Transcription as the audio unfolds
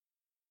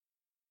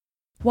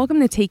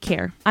Welcome to Take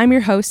Care. I'm your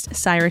host,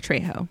 Saira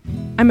Trejo.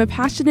 I'm a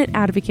passionate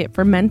advocate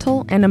for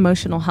mental and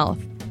emotional health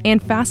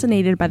and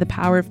fascinated by the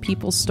power of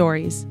people's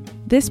stories.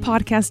 This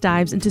podcast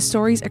dives into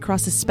stories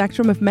across the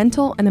spectrum of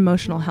mental and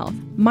emotional health.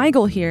 My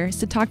goal here is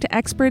to talk to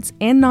experts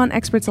and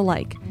non-experts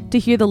alike to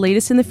hear the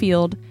latest in the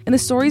field and the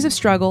stories of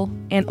struggle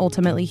and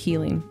ultimately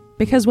healing.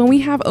 Because when we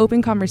have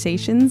open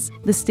conversations,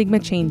 the stigma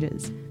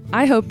changes.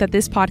 I hope that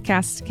this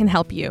podcast can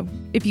help you.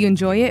 If you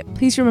enjoy it,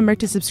 please remember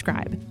to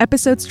subscribe.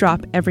 Episodes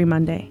drop every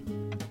Monday.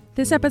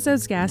 This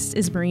episode's guest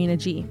is Marina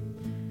G.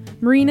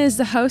 Marina is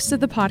the host of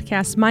the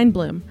podcast Mind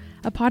Bloom,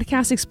 a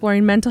podcast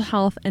exploring mental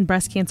health and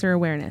breast cancer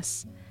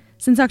awareness.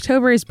 Since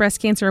October is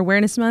Breast Cancer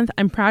Awareness Month,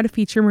 I'm proud to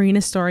feature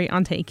Marina's story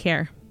on Take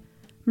Care.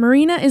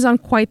 Marina is on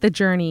quite the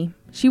journey.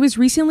 She was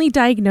recently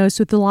diagnosed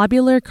with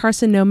lobular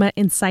carcinoma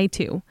in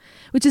situ,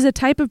 which is a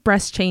type of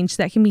breast change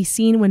that can be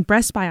seen when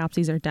breast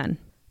biopsies are done.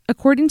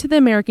 According to the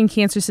American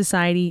Cancer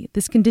Society,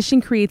 this condition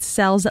creates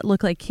cells that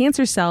look like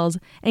cancer cells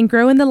and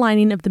grow in the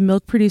lining of the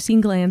milk-producing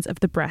glands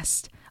of the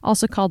breast,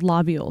 also called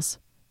lobules.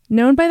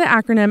 Known by the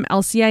acronym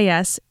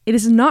LCIS, it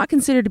is not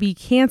considered to be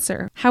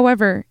cancer.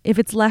 However, if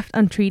it's left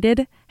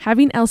untreated,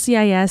 having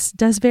LCIS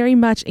does very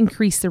much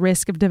increase the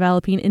risk of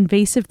developing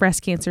invasive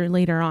breast cancer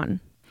later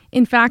on.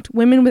 In fact,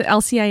 women with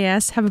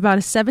LCIS have about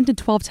a 7 to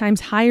 12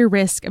 times higher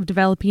risk of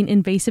developing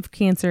invasive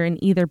cancer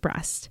in either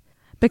breast.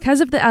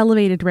 Because of the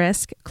elevated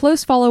risk,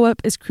 close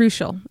follow-up is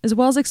crucial, as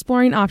well as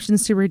exploring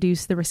options to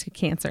reduce the risk of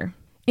cancer.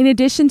 In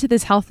addition to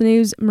this health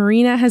news,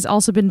 Marina has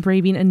also been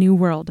braving a new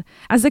world,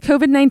 as the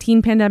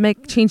COVID-19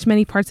 pandemic changed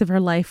many parts of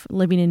her life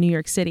living in New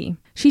York City.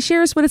 She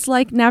shares what it's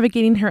like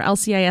navigating her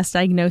LCIS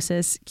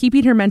diagnosis,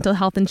 keeping her mental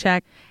health in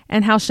check,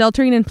 and how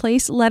sheltering in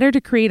place led her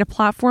to create a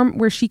platform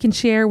where she can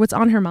share what's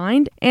on her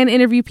mind and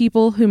interview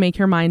people who make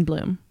her mind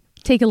bloom.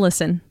 Take a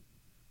listen.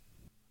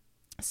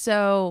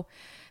 So,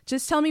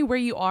 just tell me where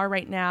you are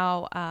right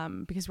now,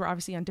 because we're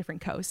obviously on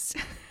different coasts.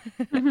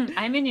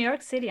 I'm in New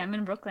York City. I'm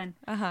in Brooklyn.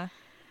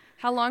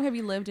 How long have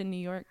you lived in New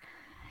York?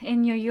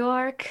 In New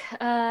York,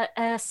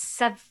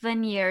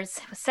 7 years.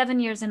 7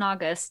 years in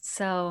August.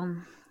 So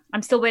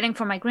I'm still waiting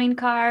for my green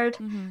card.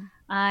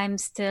 I'm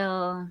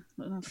still,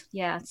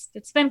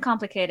 it's been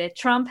complicated.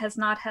 Trump has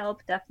not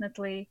helped,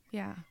 definitely.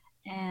 Yeah.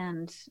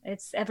 And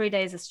it's every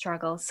day is a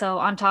struggle. So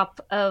on top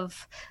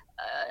of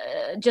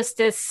just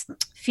this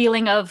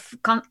feeling of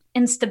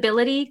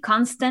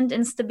constant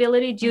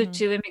instability due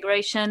to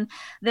immigration.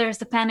 There's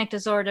the panic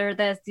disorder.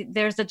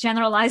 There's the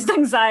generalized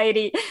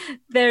anxiety.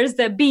 There's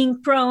the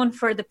being prone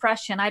for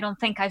depression. I don't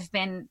think I've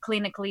been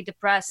clinically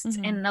depressed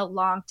in a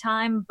long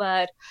time,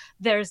 but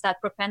there's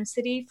that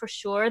propensity for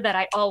sure that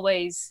I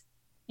always,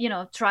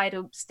 try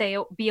to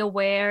be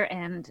aware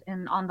and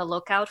on the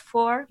lookout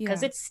for,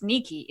 because it's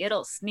sneaky.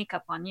 It'll sneak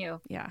up on you.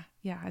 Yeah,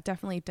 it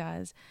definitely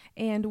does.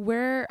 And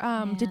where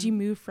did you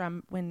move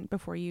from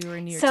before you were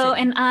in New York City?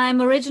 And I'm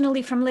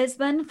originally from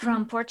Lisbon,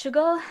 from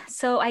Portugal.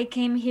 So I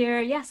came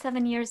here,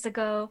 7 years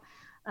ago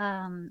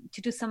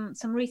to do some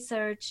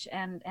research,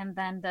 and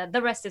then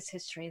the rest is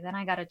history. Then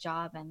I got a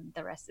job, and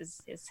the rest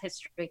is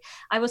history.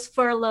 I was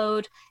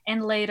furloughed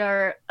and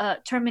later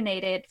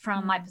terminated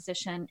from my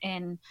position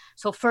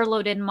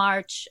furloughed in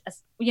March,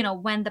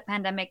 when the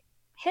pandemic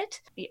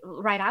hit,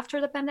 right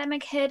after the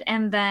pandemic hit,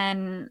 and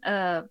then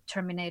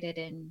terminated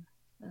in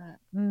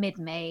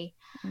mid-May.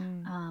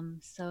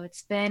 So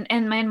it's been,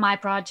 and my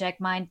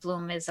project Mind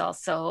Bloom is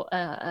also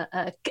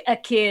a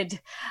kid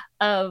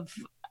of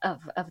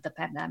the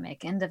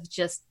pandemic and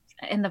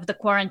of the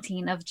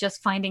quarantine, of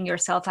just finding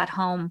yourself at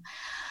home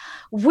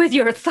with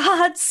your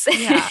thoughts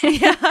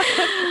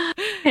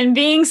and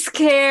being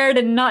scared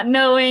and not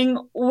knowing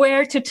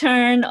where to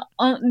turn.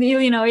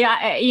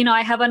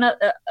 I have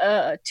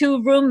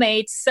two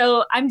roommates,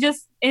 so I'm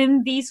just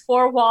in these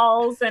four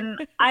walls and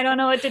I don't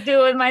know what to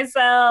do with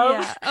myself.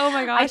 Yeah. Oh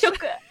my gosh.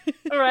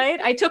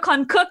 I took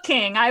on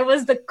cooking. I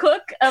was the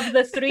cook of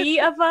the three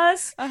of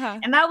us,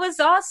 and that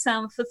was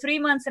awesome for 3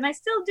 months, and I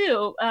still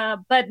do,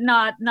 but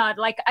not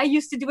like I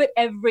used to do it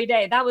every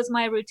day. That was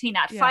my routine.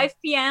 At 5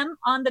 p.m.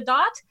 on the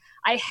dot,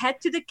 I head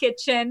to the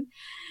kitchen,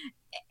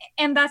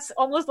 and that's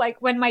almost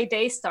like when my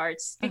day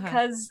starts,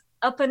 because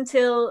up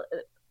until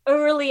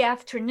early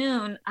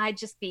afternoon, I'd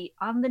just be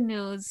on the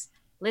news,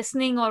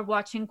 listening or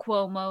watching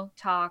Cuomo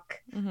talk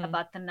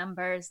about the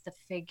numbers, the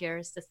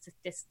figures, the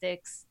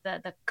statistics,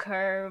 the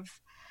curve.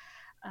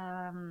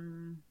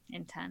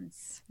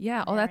 Intense.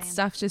 Yeah, all that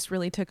stuff just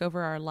really took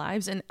over our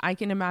lives. And I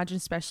can imagine,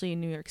 especially in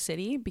New York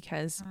City,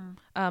 because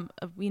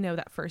we know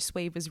that first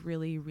wave was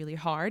really, really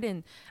hard.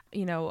 And,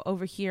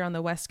 over here on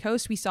the West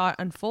Coast, we saw it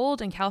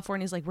unfold, and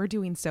California's like, we're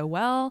doing so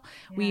well.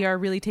 Yeah. We are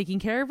really taking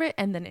care of it.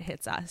 And then it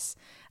hits us.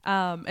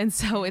 And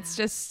so it's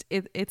just,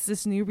 it's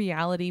this new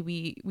reality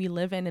we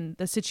live in, and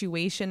the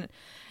situation.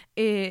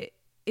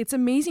 It's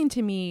amazing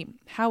to me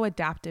how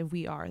adaptive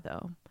we are,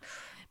 though.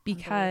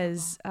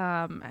 Because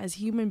as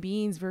human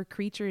beings, we're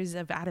creatures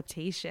of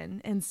adaptation.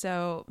 And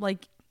so,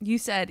 like, you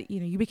said,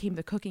 you became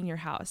the cook in your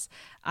house.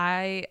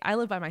 I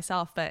live by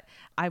myself, but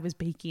I was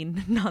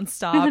baking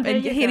nonstop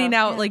and handing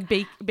out like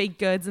baked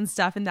goods and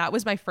stuff. And that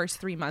was my first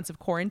 3 months of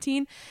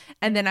quarantine.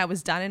 And then I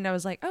was done and I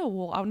was like, oh,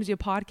 well, I want to do a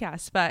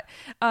podcast. But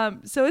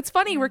so it's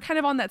funny. We're kind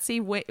of on that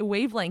same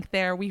wavelength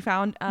there. We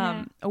found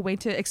a way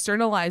to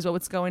externalize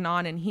what's going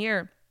on in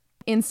here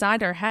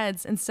inside our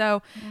heads. And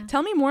so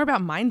tell me more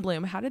about Mind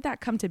Bloom. How did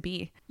that come to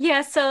be?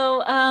 Yeah,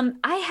 so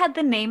I had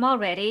the name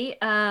already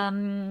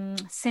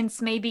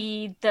since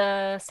maybe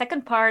the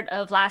second part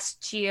of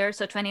last year,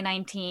 so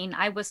 2019.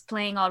 I was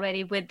playing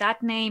already with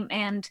that name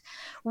and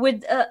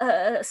with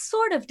a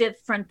sort of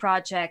different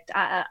project.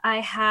 I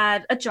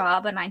had a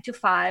job, a 9 to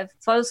 5,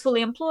 so I was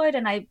fully employed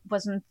and I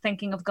wasn't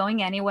thinking of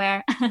going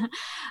anywhere.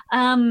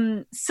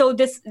 So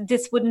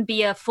this wouldn't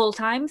be a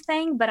full-time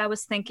thing, but I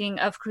was thinking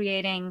of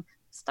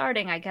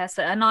starting, I guess,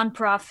 a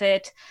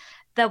nonprofit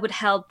that would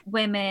help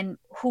women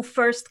who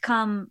first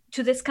come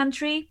to this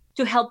country,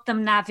 to help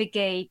them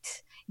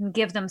navigate and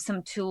give them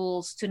some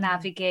tools to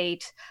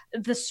navigate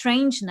the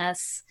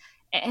strangeness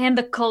and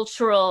the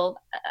cultural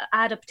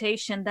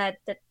adaptation that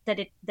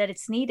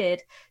it's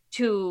needed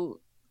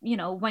to,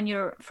 when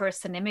you're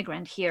first an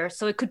immigrant here.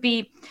 So it could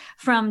be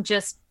from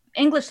just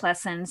English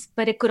lessons,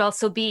 but it could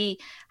also be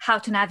how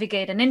to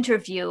navigate an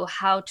interview,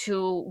 how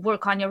to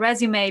work on your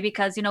resume,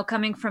 because,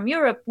 coming from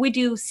Europe, we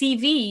do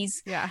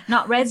CVs,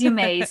 not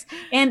resumes,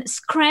 and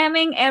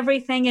cramming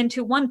everything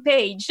into one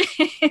page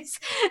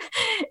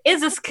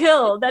is a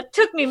skill that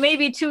took me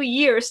maybe 2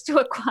 years to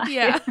acquire.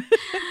 Yeah.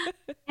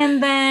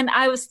 And then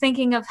I was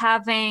thinking of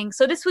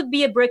so this would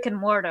be a brick and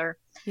mortar.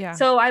 Yeah.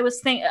 So I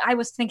was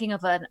thinking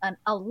of a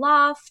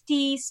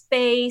lofty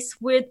space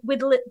with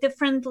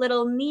different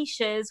little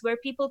niches where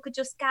people could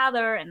just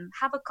gather and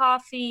have a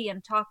coffee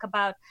and talk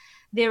about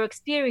their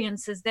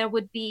experiences. There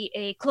would be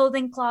a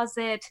clothing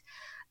closet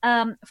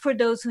for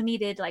those who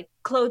needed like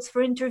clothes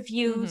for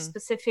interviews,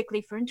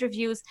 specifically for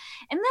interviews,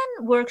 and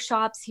then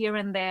workshops here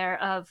and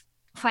there of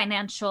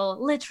financial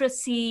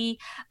literacy,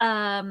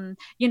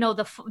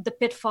 the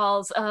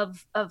pitfalls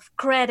of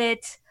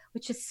credit,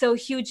 which is so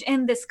huge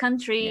in this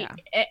country.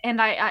 Yeah. And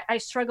I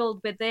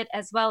struggled with it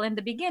as well in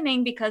the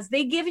beginning because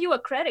they give you a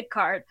credit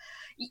card.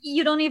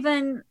 You don't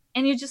even,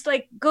 and you just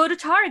like, go to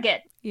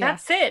Target. Yeah.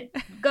 That's it.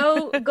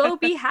 Go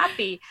be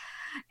happy.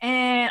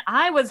 And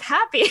I was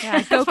happy.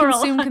 Yeah, go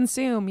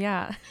consume.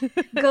 Yeah.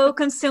 Go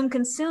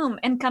consume.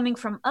 And coming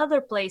from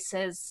other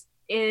places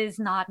is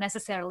not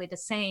necessarily the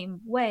same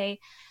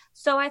way.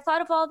 So I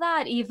thought of all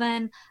that,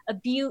 even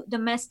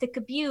domestic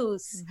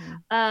abuse,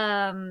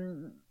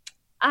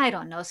 I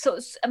don't know. So,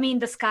 I mean,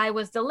 the sky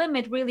was the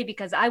limit, really,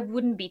 because I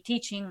wouldn't be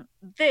teaching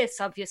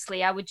this,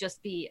 obviously. I would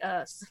just be,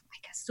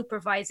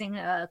 supervising,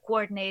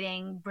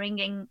 coordinating,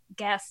 bringing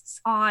guests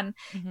on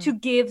to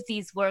give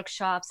these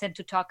workshops and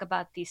to talk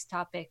about these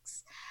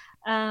topics.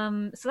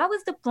 So that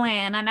was the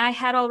plan. And I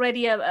had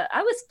already,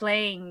 I was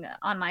playing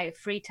on my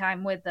free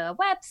time with the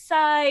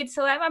website.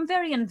 So I'm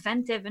very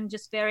inventive and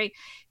just very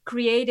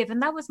creative.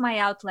 And that was my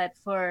outlet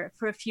for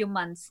a few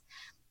months.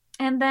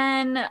 And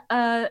then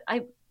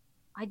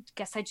I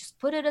guess I just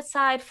put it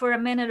aside for a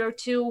minute or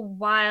two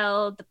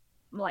while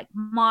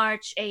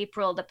March,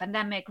 April, the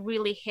pandemic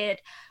really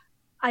hit.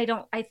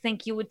 I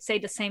think you would say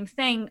the same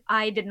thing.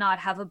 I did not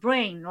have a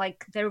brain.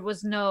 Like there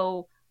was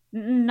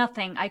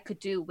nothing I could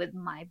do with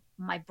my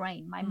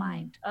brain, my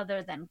mind,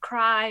 other than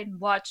cry and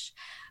watch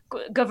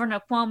Governor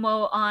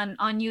Cuomo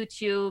on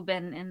YouTube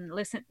and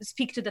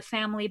speak to the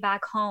family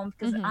back home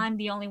because I'm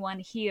the only one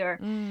here.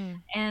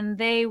 And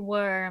they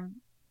were...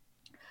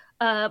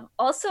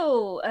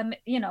 also,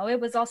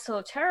 it was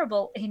also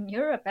terrible in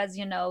Europe, as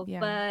you know,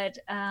 but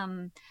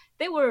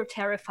they were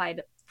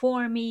terrified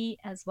for me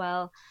as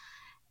well.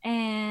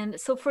 And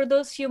so for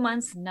those few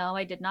months, no,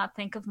 I did not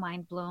think of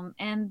Mind Bloom.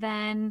 And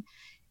then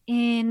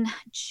in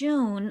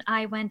June,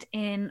 I went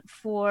in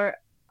for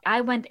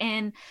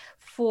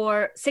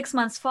 6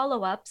 months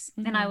follow-ups,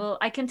 and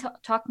I can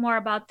talk more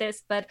about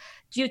this, but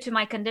due to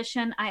my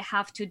condition, I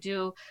have to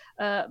do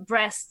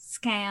breast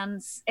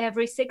scans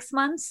every 6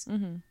 months.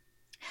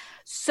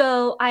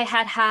 So I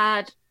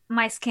had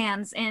my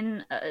scans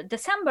in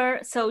December,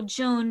 so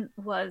June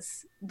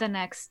was the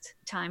next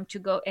time to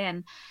go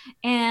in.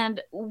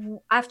 And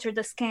after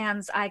the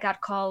scans, I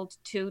got called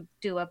to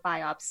do a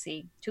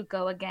biopsy, to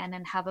go again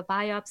and have a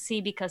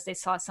biopsy because they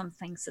saw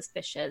something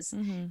suspicious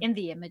in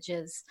the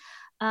images.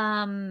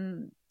 At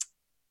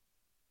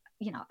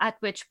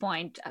which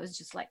point I was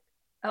just like,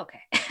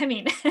 okay, I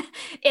mean,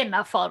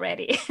 enough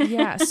already.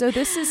 Yeah, so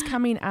this is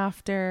coming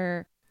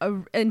after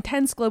an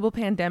intense global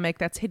pandemic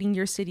that's hitting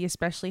your city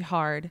especially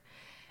hard.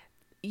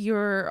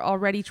 You're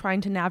already trying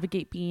to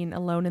navigate being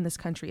alone in this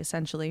country,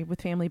 essentially, with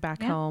family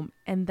back home.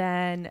 And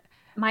then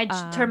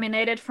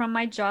terminated from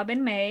my job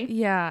in May.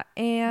 Yeah.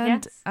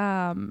 And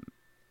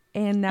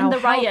and now and the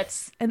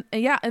riots. And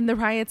the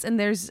riots, and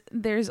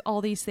there's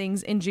all these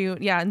things in June.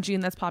 Yeah, in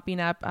June that's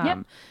popping up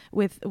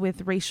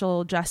with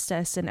racial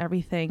justice and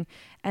everything.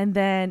 And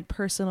then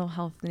personal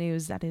health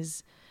news that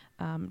is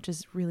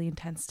just really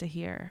intense to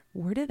hear.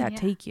 Where did that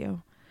take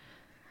you?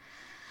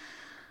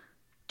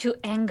 To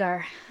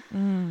anger,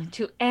 Mm.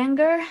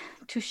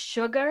 to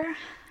sugar,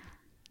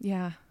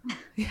 Yeah.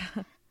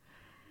 Yeah.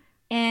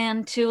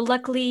 and to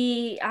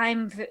luckily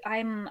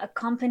I'm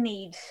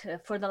accompanied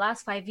for the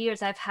last 5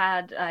 years. I've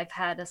had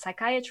a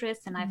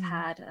psychiatrist, and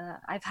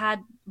I've had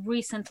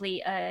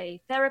recently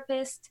a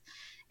therapist,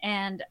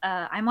 and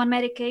I'm on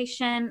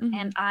medication,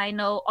 and I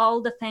know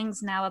all the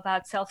things now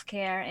about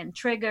self-care and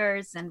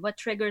triggers and what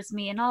triggers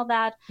me and all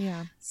that.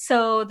 Yeah.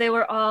 So they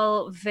were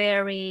all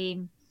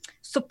very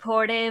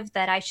supportive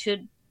that I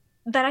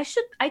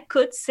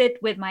could sit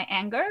with my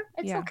anger.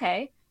 It's Yeah.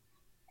 okay.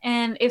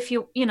 And if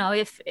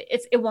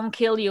it won't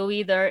kill you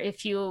either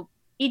if you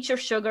eat your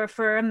sugar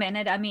for a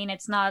minute. I mean,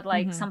 it's not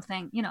like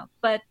something,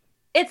 but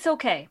it's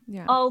okay.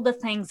 Yeah. All the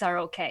things are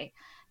okay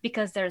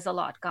because there's a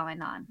lot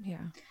going on.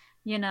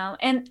 Yeah.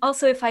 And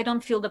also, if I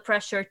don't feel the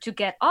pressure to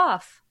get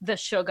off the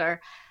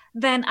sugar,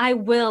 then I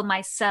will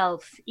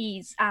myself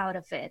ease out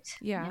of it.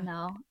 Yeah.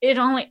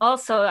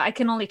 I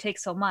can only take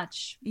so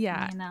much.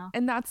 Yeah.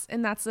 And that's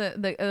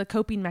the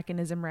coping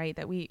mechanism, right,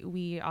 that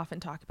we often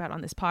talk about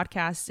on this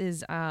podcast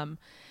is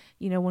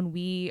when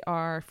we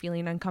are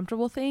feeling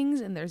uncomfortable things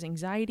and there's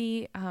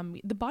anxiety,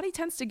 the body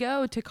tends to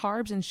go to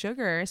carbs and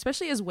sugar,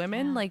 especially as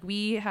women. Yeah. Like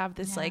we have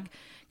this like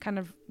kind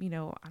of, I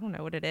don't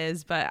know what it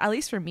is, but at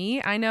least for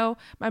me, I know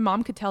my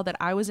mom could tell that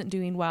I wasn't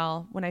doing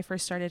well when I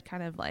first started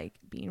kind of like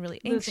being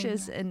really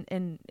anxious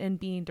and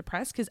being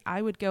depressed, because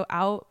I would go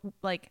out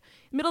like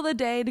middle of the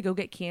day to go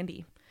get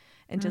candy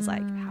and just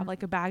like have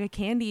like a bag of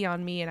candy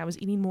on me. And I was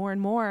eating more and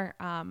more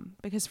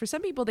because for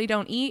some people they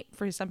don't eat.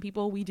 For some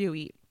people we do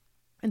eat.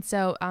 And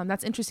so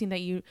that's interesting that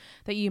you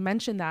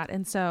mentioned that.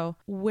 And so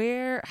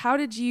how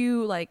did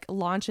you like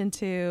launch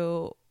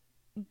into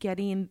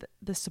getting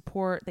the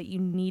support that you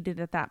needed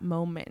at that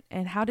moment?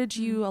 And how did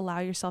you allow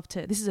yourself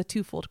to, this is a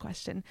twofold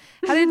question.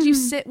 How did you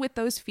sit with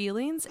those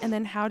feelings? And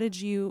then how did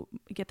you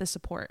get the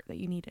support that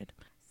you needed?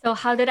 So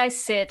how did I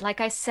sit?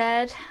 Like I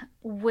said,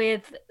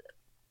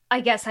 I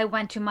guess I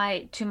went to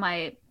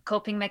my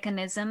coping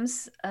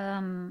mechanisms,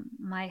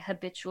 my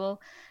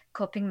habitual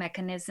coping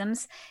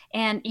mechanisms.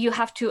 And you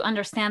have to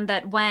understand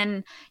that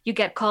when you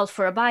get called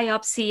for a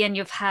biopsy and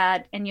you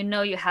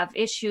have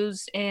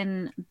issues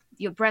in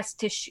your breast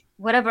tissue,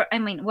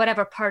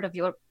 whatever part of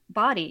your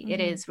body it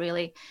is,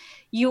 really,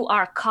 you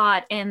are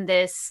caught in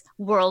this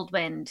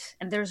whirlwind,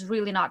 and there's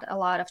really not a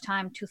lot of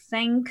time to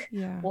think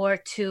or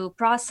to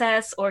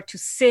process or to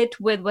sit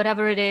with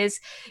whatever it is.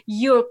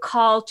 You're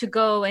called to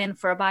go in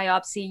for a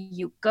biopsy.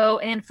 You go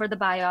in for the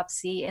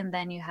biopsy, and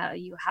then you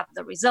have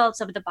the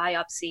results of the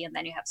biopsy, and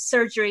then you have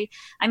surgery.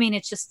 I mean,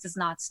 it just does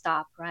not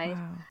stop, right?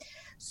 Wow.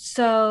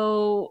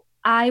 So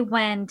I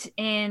went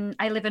in,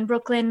 I live in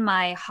Brooklyn.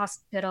 My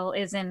hospital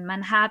is in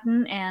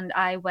Manhattan, and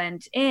I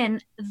went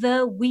in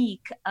the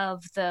week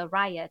of the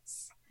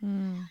riots.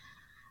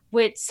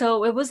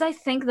 So it was, I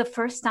think, the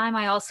first time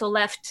I also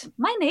left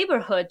my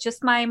neighborhood,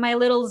 just my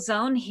little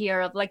zone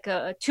here of like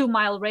a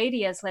 2-mile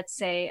radius, let's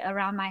say,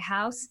 around my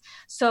house.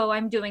 So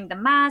I'm doing the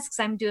masks,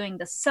 I'm doing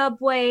the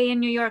subway in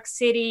New York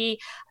City.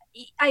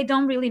 I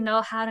don't really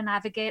know how to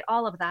navigate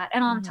all of that.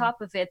 And on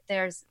top of it,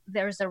 there's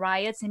the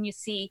riots, and you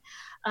see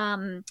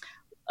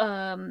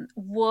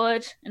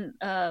wood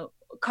and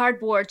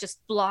cardboard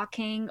just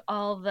blocking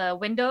all the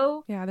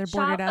window. Yeah, they're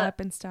boarded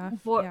up and stuff.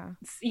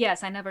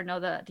 Yes, I never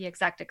know the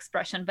exact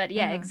expression, but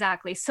yeah,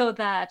 exactly. So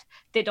that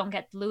they don't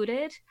get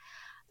looted.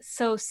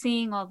 So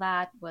seeing all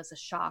that was a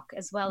shock,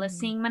 as well as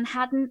seeing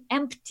Manhattan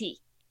empty.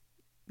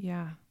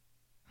 Yeah.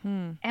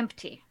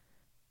 Empty.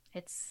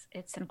 It's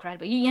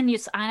incredible.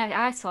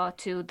 I saw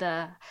too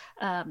the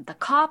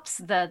cops,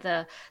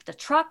 the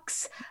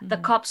trucks, the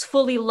cops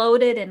fully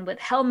loaded and with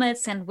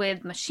helmets and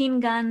with machine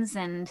guns,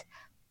 and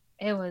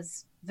it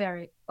was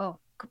very,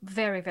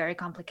 very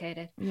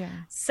complicated. Yeah.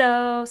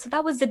 So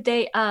that was the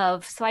day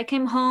of. So I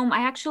came home. I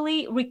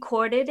actually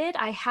recorded it.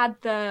 I had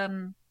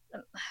the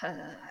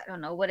I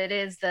don't know what it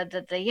is,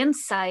 the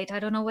insight, I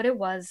don't know what it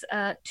was,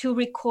 to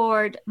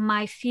record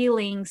my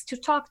feelings, to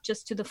talk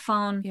just to the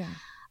phone. Yeah.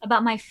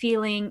 About my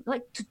feeling,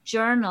 like to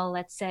journal,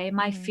 let's say,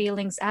 my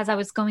feelings as I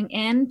was going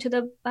into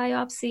the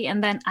biopsy,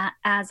 and then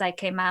as I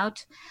came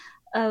out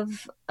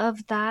of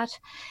that.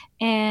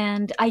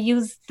 And I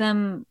used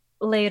them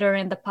later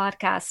in the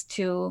podcast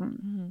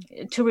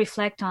to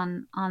reflect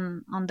on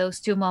those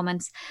two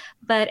moments.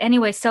 But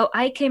anyway, so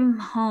I came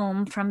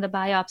home from the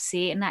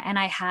biopsy, and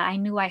I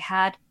knew I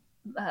had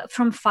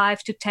from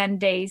 5 to 10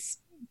 days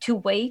to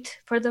wait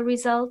for the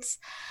results.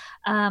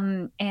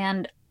 And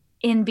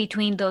in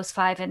between those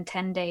 5 and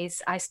 10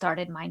 days, I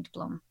started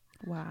Mindbloom.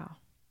 Wow.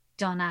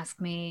 Don't ask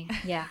me.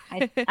 Yeah,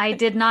 I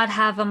did not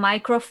have a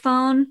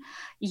microphone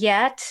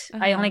yet.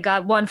 I only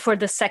got one for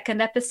the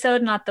second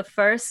episode, not the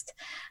first.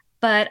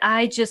 But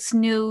I just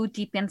knew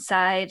deep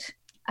inside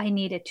I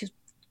needed to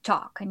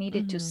talk. I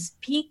needed to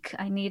speak.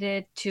 I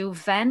needed to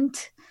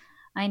vent.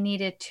 I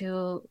needed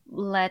to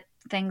let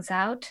things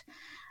out.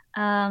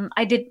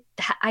 I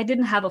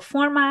didn't have a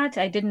format.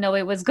 I didn't know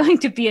it was going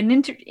to be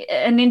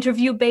an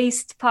interview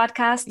based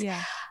podcast.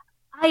 Yeah.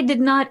 I did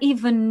not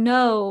even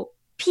know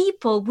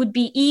people would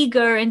be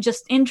eager and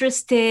just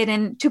interested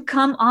and to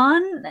come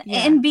on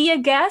and be a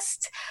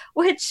guest,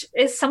 which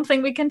is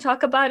something we can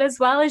talk about as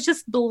well. It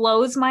just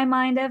blows my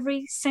mind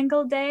every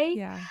single day.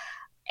 Yeah.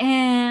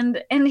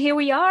 And here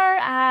we are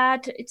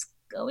at, it's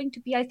going to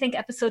be, I think,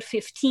 episode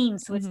 15.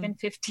 So it's been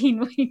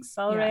 15 weeks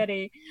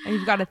already. Yeah. And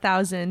you've got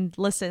 1,000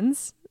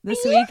 listens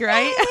this week,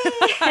 right?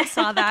 I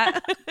saw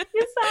that.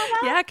 You saw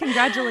that? Yeah,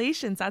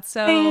 congratulations. That's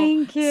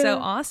Thank you. So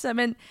awesome.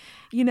 And,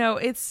 you know,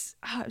 it's,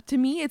 to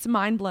me, it's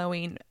mind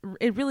blowing.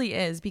 It really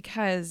is,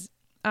 because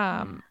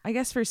I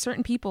guess for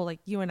certain people like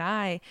you and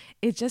I,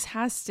 it just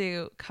has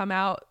to come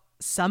out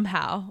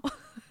somehow.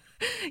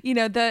 You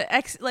know, the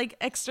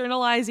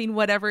externalizing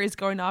whatever is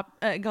going on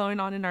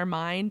in our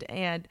mind,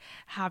 and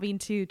having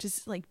to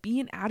just like be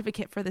an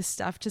advocate for this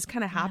stuff just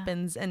kind of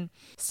happens. And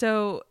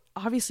so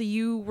obviously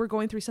you were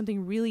going through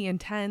something really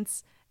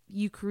intense.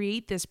 You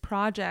create this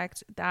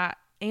project that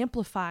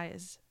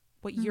amplifies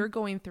what you're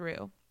going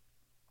through,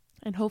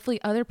 and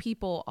hopefully other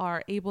people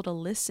are able to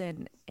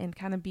listen and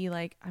kind of be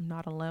like, I'm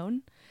not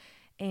alone,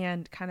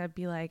 and kind of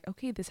be like,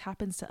 okay, this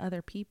happens to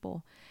other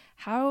people.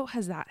 How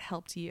has that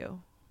helped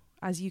you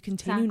as you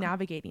continue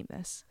navigating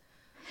this?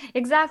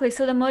 Exactly.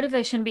 So the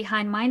motivation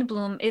behind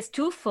MindBloom is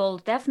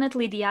twofold.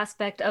 Definitely the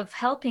aspect of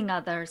helping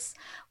others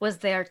was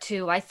there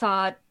too. I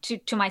thought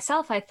to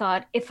myself, I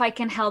thought, if I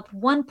can help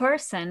one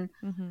person,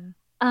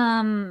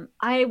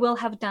 I will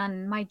have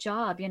done my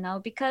job, you know,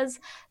 because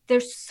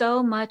there's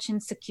so much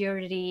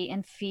insecurity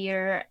and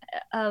fear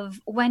of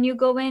when you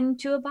go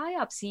into a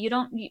biopsy. You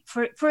don't,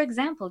 for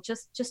example,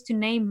 just to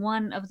name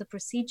one of the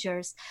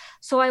procedures.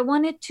 So I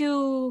wanted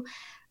to,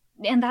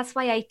 and that's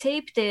why I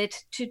taped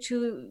it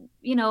to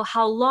you know,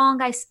 how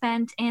long I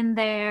spent in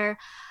there,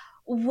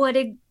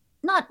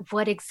 not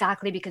what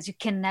exactly, because you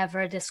can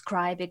never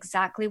describe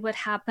exactly what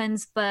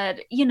happens,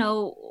 but you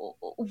know,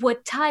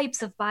 what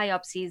types of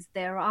biopsies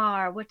there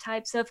are, what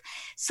types of,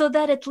 so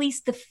that at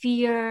least the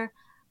fear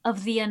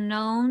of the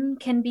unknown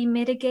can be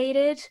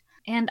mitigated.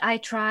 And I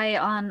try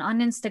on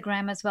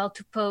Instagram as well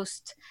to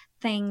post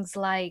things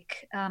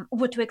like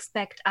what to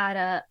expect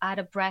at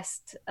a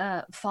breast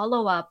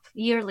follow-up,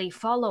 yearly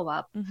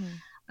follow-up.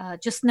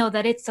 Just know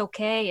that it's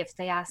okay if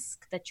they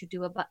ask that you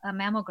do a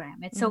mammogram.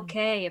 It's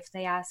okay if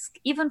they ask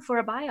even for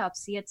a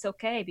biopsy. It's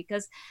okay,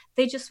 because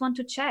they just want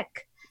to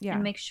check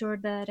and make sure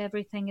that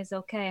everything is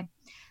okay.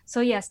 So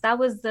yes, that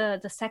was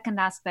the second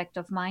aspect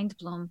of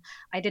MindBloom.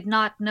 I did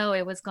not know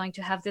it was going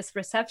to have this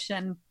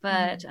reception,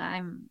 but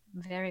I'm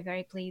very,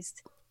 very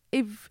pleased.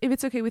 If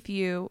it's okay with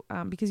you,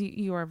 because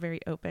you are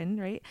very open,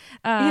 right?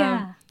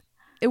 Yeah.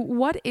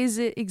 What is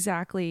it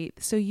exactly?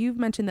 So you've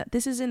mentioned that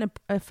this isn't an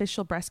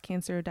official breast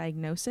cancer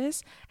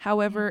diagnosis.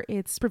 However,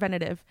 it's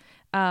preventative.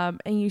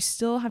 And you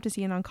still have to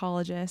see an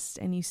oncologist,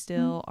 and you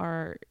still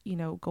are, you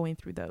know, going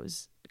through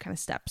those kind of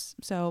steps.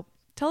 So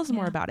tell us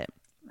more about it.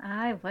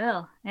 I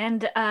will.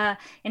 And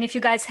if you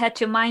guys head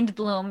to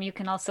MindBloom, you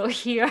can also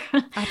hear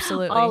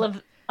absolutely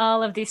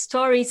all of these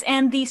stories,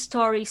 and these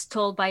stories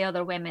told by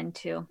other women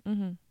too.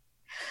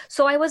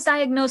 So I was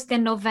diagnosed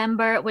in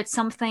November with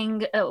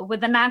something,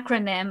 with an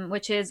acronym,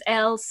 which is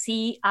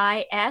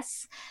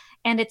LCIS,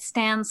 and it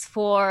stands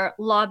for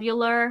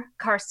lobular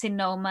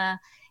carcinoma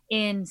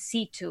in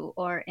situ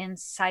or in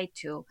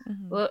situ.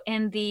 So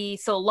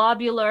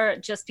lobular,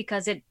 just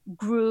because it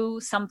grew,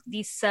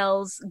 these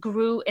cells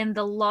grew in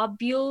the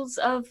lobules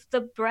of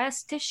the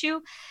breast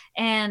tissue,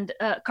 and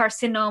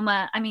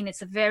carcinoma, I mean,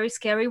 it's a very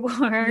scary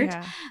word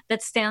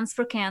that stands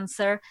for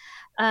cancer.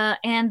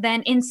 And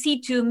then in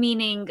situ,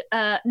 meaning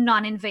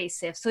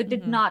non-invasive. So it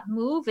did not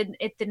move, and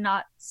it did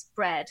not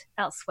spread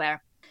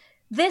elsewhere.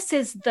 This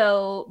is,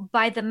 though,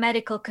 by the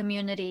medical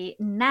community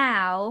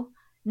now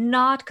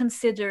not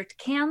considered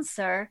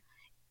cancer.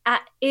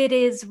 It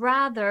is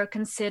rather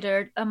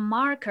considered a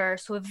marker,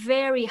 so a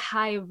very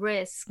high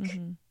risk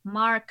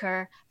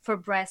marker for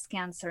breast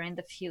cancer in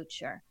the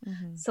future.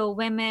 So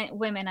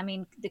women, I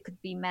mean, they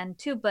could be men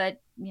too,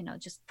 but you know,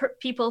 just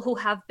people who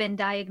have been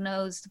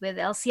diagnosed with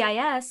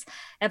LCIS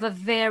have a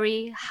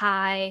very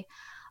high,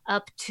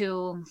 up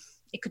to,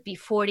 it could be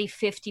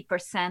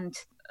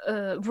 40-50%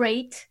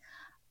 rate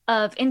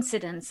of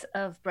incidence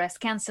of breast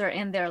cancer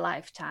in their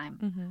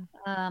lifetime.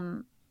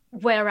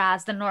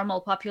 Whereas the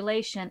normal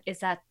population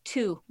is at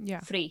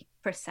 2-3%.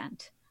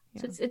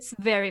 So it's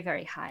very,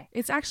 very high.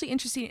 It's actually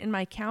interesting. In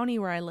my county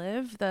where I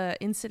live, the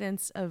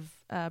incidence of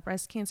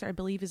breast cancer, I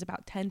believe, is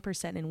about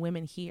 10% in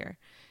women here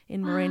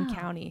in Marin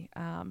County.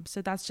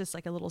 So that's just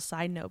like a little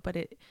side note, but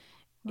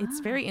it's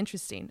very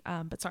interesting.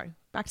 But sorry,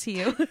 back to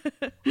you.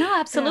 No,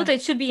 absolutely.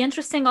 It should be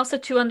interesting also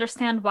to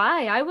understand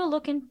why. I will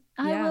look in.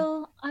 I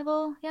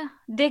will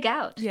dig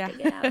out. Dig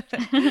it out.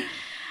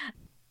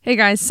 Hey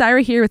guys,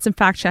 Syra here with some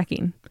fact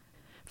checking.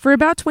 For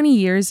about 20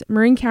 years,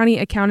 Marin County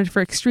accounted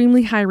for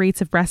extremely high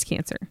rates of breast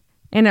cancer,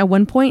 and at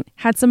one point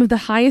had some of the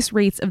highest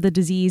rates of the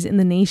disease in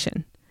the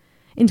nation.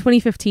 In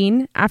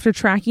 2015, after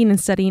tracking and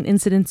studying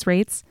incidence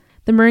rates,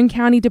 the Marin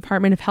County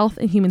Department of Health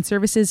and Human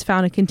Services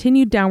found a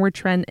continued downward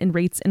trend in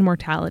rates and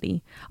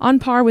mortality, on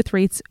par with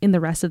rates in the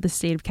rest of the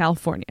state of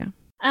California.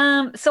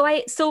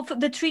 So for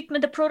the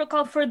treatment, the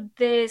protocol for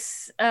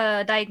this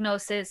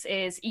diagnosis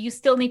is you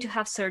still need to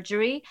have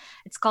surgery.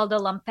 It's called a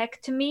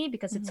lumpectomy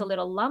because it's a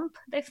little lump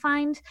they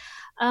find.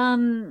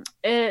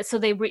 So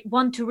they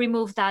want to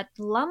remove that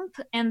lump,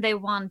 and they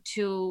want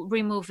to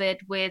remove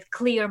it with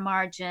clear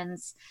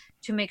margins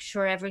to make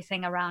sure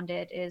everything around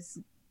it is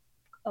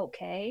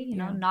okay,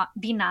 not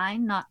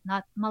benign, not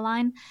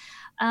malign.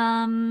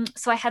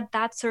 So I had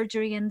that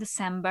surgery in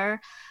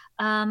December,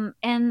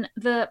 and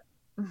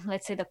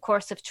let's say the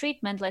course of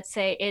treatment, let's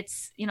say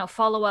it's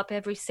follow up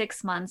every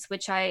 6 months,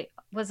 which I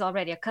was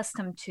already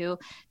accustomed to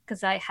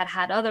because I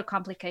had other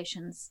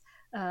complications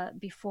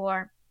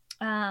before,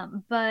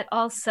 but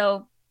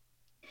also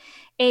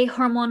a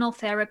hormonal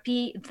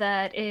therapy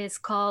that is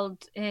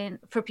called,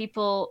 for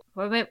people,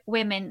 for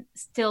women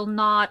still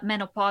not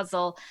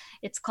menopausal,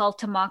 it's called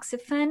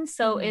tamoxifen.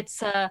 So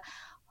it's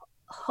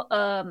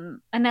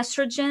an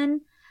estrogen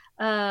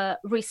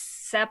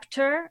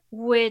receptor,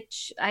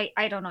 which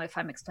I don't know if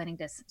I'm explaining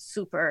this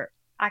super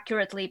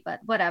accurately, but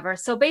whatever.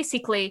 So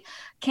basically,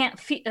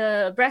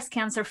 breast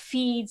cancer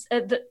feeds,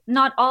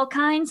 not all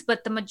kinds,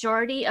 but the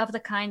majority of the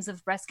kinds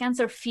of breast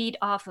cancer feed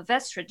off of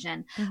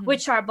estrogen,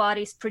 which our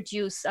bodies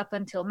produce up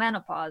until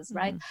menopause,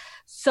 right?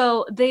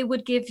 So they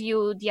would give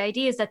you, the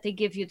idea is that they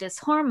give you this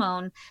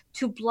hormone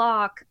to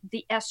block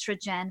the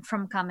estrogen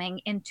from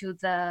coming into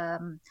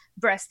the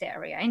breast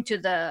area, into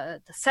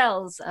the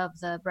cells of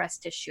the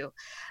breast tissue,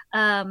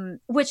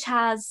 which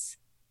has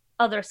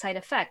other side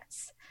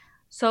effects.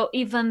 So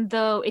even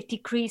though it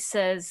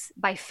decreases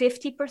by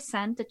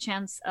 50% the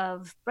chance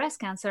of breast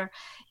cancer,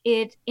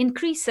 it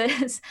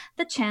increases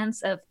the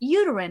chance of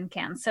uterine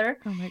cancer.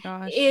 Oh my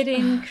gosh. It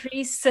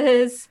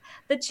increases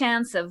the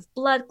chance of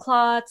blood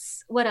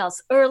clots. What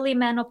else? Early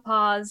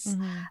menopause,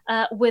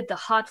 with the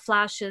hot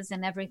flashes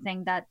and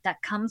everything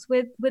that comes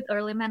with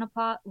early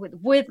menopause,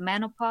 with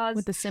menopause.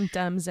 With the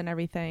symptoms and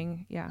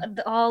everything. Yeah.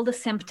 All the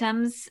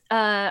symptoms.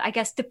 I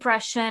guess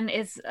depression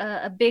is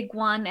a big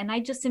one. And I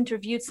just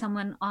interviewed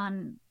someone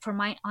on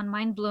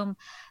Mindbloom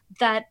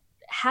that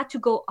had to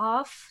go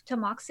off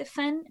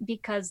tamoxifen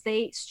because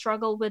they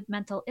struggle with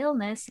mental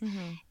illness,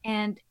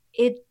 and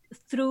it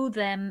threw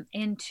them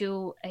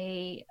into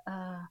a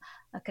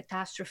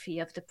catastrophe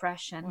of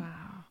depression.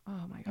 Wow.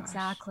 Oh my gosh.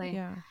 Exactly.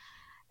 Yeah.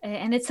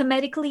 And it's a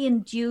medically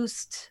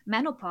induced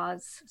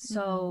menopause.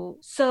 So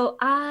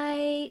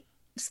I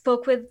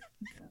spoke with,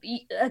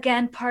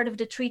 again, part of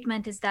the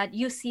treatment is that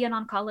you see an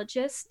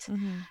oncologist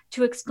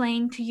to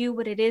explain to you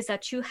what it is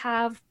that you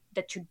have,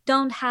 that you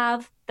don't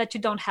have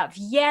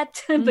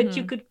yet, but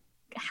you could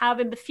have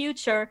in the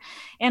future,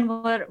 and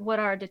what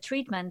are the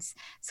treatments.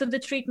 So the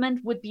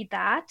treatment would be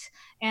that,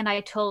 and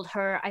I told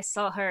her, I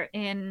saw her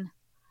in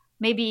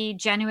maybe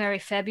January,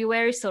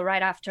 February, so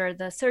right after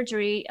the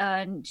surgery,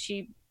 and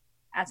she,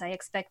 as I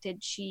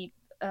expected, she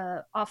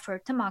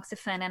offered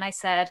tamoxifen, and I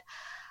said,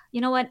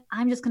 you know what,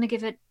 I'm just going to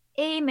give it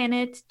a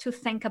minute to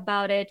think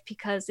about it,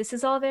 because this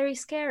is all very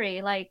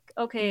scary. Like,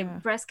 okay,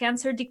 breast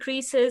cancer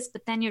decreases,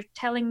 but then you're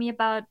telling me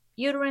about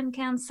uterine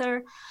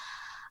cancer.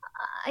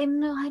 I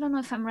don't know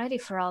if I'm ready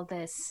for all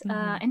this.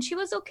 And she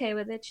was okay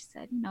with it. She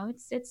said,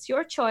 it's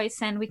your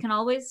choice, and we can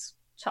always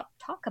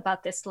talk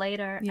about this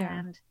later.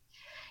 And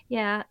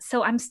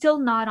so I'm still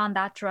not on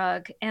that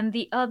drug. And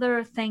the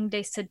other thing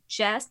they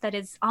suggest that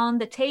is on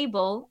the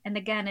table, and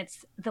again,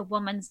 it's the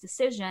woman's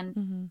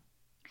decision,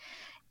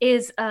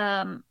 is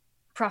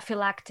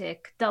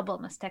prophylactic double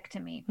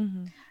mastectomy.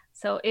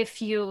 So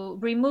if you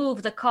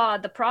remove the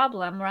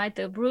problem, right,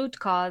 the root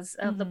cause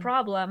of the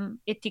problem,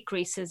 it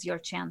decreases your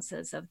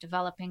chances of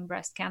developing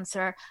breast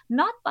cancer,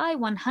 not by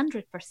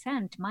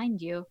 100%,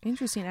 mind you.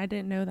 Interesting. I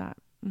didn't know that.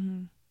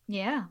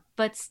 Yeah,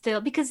 but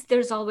still, because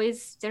there's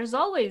always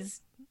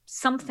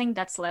something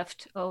that's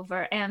left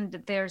over,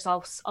 and there's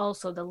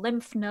also the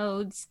lymph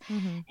nodes,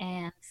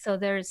 and so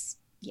there's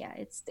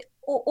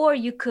or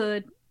you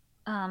could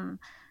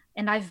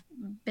and I've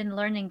been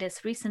learning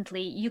this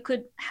recently, you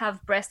could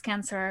have breast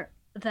cancer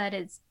that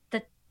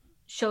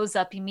shows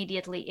up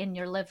immediately in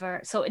your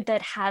liver, so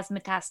that has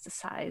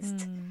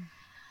metastasized.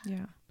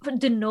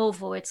 De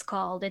novo, it's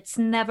called.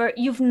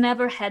 You've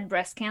never had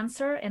breast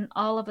cancer, and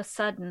all of a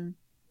sudden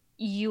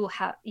you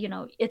have,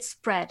 it's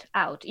spread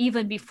out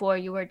even before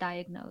you were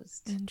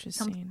diagnosed.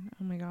 Interesting.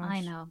 Oh my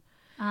gosh.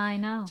 I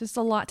know. Just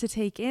a lot to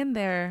take in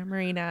there,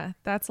 Marina.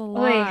 That's a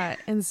lot.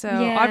 And so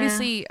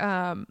obviously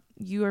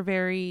you are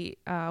very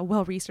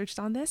well researched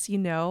on this,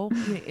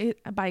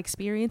 by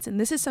experience. And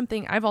this is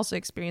something I've also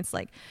experienced,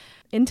 like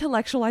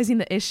intellectualizing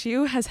the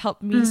issue has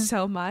helped me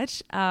so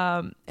much.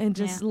 And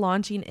just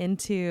launching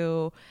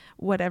into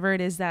whatever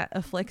it is that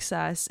afflicts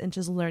us and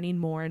just learning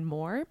more and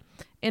more.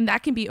 And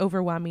that can be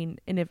overwhelming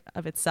in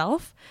of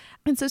itself.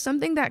 And so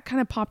something that kind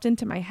of popped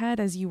into my head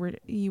as you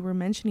were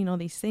mentioning all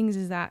these things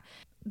is that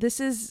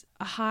this is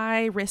a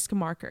high risk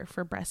marker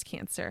for breast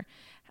cancer.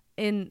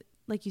 And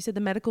like you said,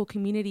 the medical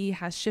community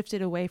has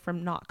shifted away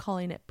from not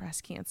calling it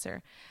breast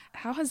cancer.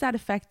 How has that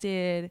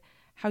affected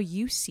how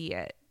you see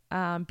it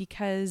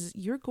because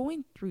you're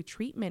going through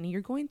treatment and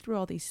you're going through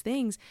all these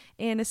things.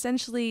 And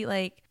essentially,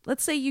 like,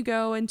 let's say you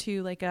go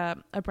into like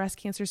a breast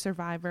cancer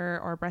survivor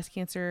or a breast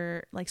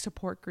cancer like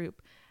support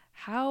group.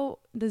 How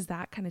does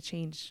that kind of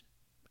change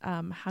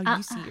how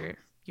you see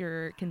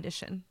your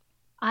condition?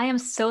 I am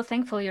so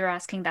thankful you're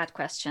asking that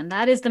question.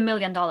 That is the $1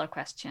 million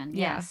question.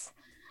 Yeah. Yes.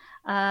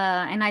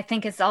 And I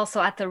think it's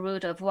also at the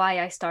root of why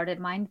I started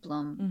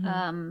Mindbloom.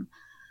 Mm-hmm.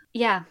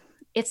 Yeah,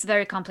 it's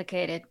very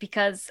complicated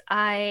because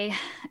I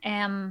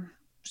am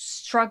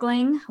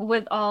struggling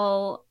with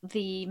all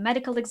the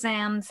medical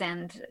exams,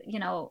 and, you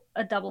know,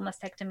 a double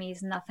mastectomy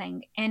is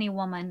nothing any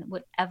woman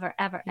would ever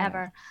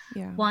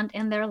want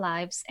in their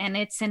lives. And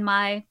it's in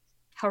my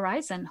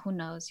horizon. Who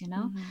knows, you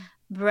know? Mm-hmm.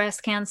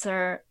 Breast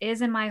cancer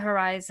is in my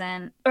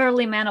horizon.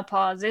 Early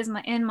menopause is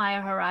in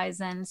my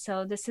horizon.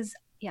 So this is,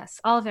 yes,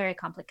 all very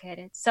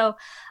complicated. So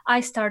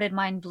I started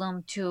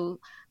Mindbloom to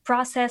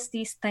process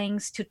these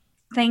things, to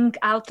think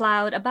out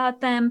loud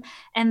about them.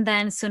 And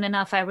then soon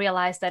enough, I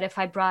realized that if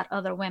I brought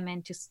other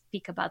women to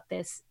speak about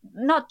this,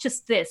 not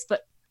just this,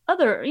 but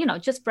other, you know,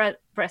 just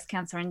breast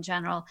cancer in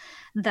general,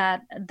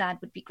 that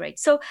would be great.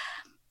 So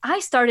I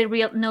started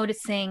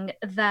noticing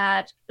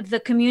that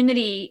the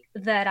community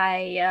that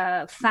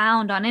I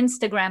found on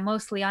Instagram,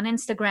 mostly on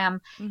Instagram,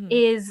 Mm-hmm.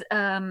 is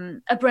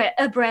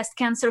a breast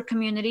cancer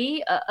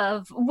community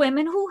of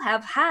women who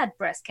have had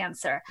breast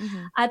cancer,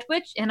 Mm-hmm. at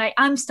which, and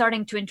I'm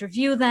starting to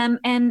interview them,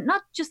 and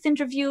not just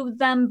interview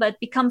them, but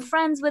become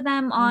friends with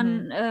them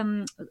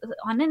on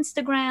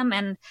Instagram,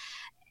 and,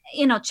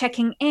 you know,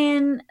 checking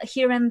in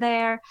here and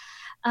there.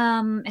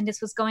 And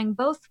this was going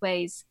both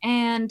ways.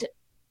 And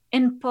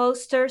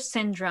imposter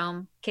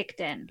syndrome kicked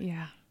in.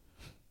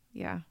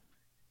 Yeah.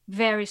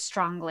 Very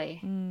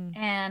strongly. Mm.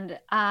 And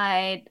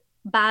I,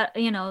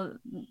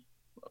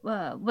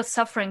 was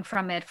suffering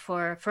from it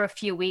for a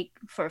few weeks,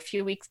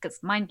 because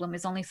Mindbloom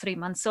is only 3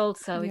 months old,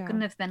 so it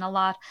couldn't have been a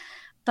lot.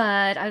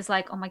 But I was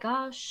like, oh my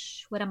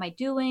gosh, what am I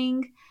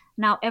doing?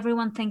 Now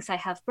everyone thinks I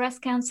have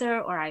breast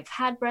cancer, or I've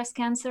had breast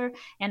cancer.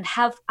 And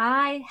have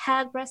I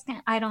had breast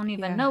cancer? I don't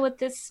even know what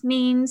this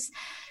means.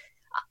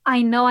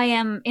 I know I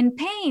am in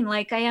pain,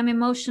 like I am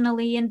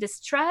emotionally in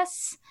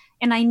distress,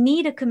 and I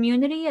need a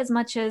community as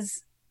much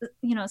as,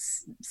 you know,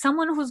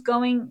 someone who's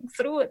going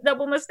through a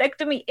double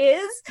mastectomy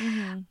is.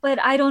 Mm-hmm. But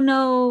I don't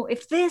know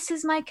if this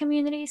is my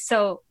community.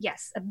 So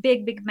yes, a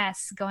big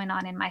mess going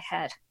on in my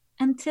head,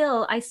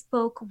 until I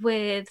spoke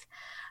with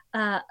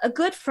a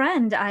good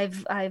friend.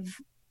 I've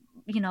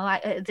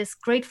this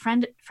great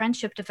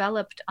friendship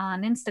developed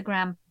on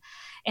Instagram,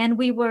 and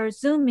we were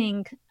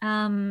Zooming.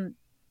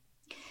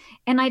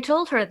 And I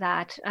told her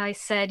that. I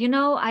said, you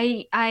know,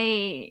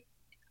 I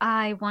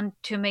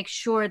want to make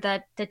sure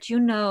that you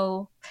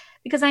know,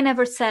 because I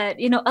never said,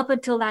 you know, up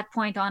until that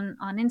point on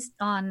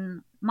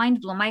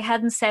Mindbloom, I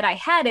hadn't said I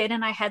had it,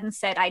 and I hadn't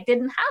said I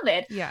didn't have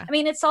it. Yeah. I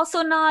mean, it's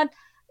also not.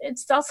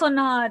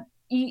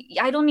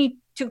 I don't need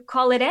to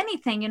call it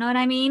anything. You know what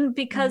I mean?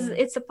 Because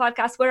it's a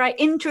podcast where I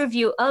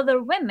interview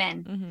other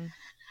women. Mm-hmm.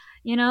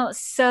 You know,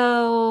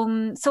 so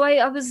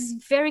I was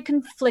very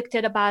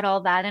conflicted about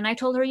all that. And I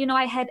told her, you know,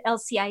 I had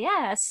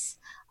LCIS.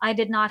 I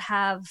did not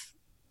have,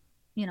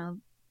 you know,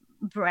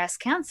 breast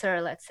cancer,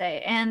 let's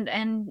say,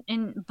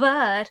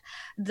 but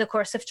the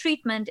course of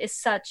treatment is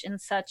such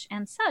and such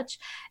and such.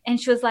 And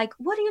she was like,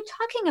 what are you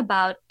talking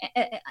about?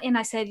 And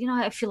I said, you know,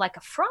 I feel like a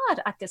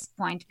fraud at this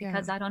point,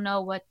 because I don't know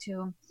what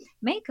to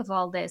make of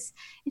all this.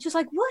 And she was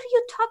like, what are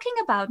you talking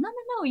about?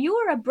 No, you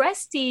are a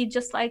breastie,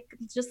 just like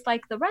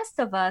the rest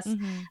of us.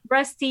 Mm-hmm.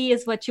 Breastie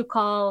is what you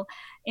call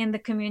in the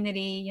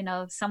community, you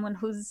know, someone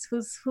who's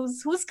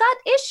got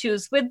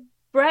issues with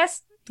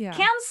breast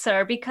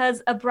cancer,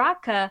 because a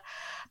BRCA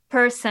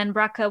person,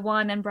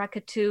 BRCA1 and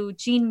BRCA2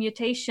 gene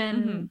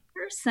mutation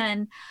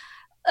person,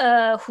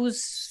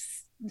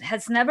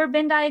 has never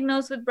been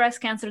diagnosed with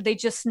breast cancer. They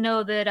just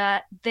know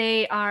that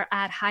they are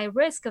at high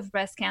risk of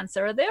breast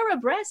cancer. They're a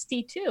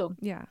breastie too.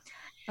 Yeah.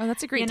 Oh,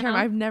 that's a great term. Know?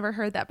 I've never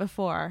heard that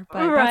before,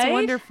 but that's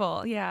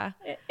wonderful. Yeah.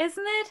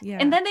 Isn't it? Yeah.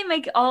 And then they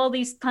make all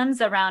these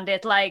puns around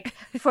it, like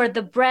for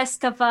the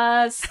breast of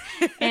us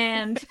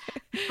and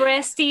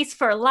breasties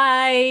for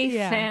life.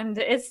 Yeah. And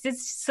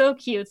it's so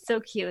cute,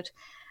 so cute.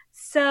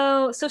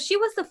 So she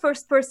was the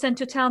first person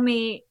to tell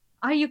me,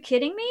 are you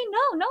kidding me?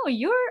 No,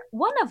 you're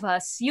one of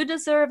us. You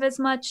deserve as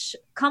much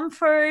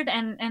comfort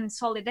and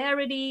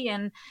solidarity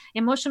and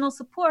emotional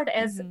support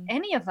as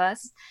any of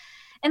us.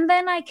 And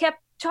then I kept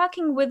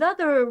talking with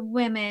other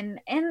women,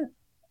 and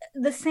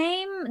the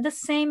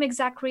same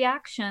exact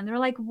reaction. They're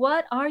like,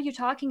 what are you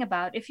talking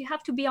about? If you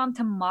have to be on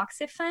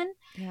tamoxifen,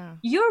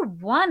 you're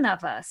one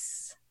of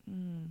us.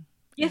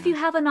 If you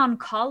have an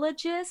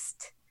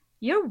oncologist,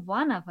 you're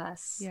one of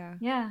us.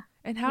 Yeah.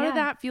 And how did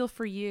that feel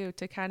for you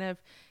to kind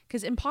of,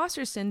 because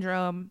imposter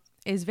syndrome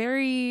is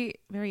very,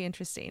 very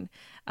interesting,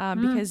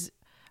 because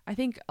I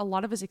think a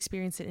lot of us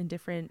experience it in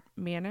different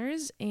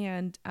manners.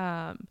 And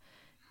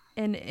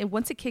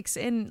once it kicks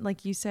in,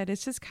 like you said,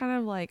 it's just kind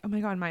of like, oh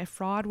my God, am I a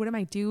fraud? What am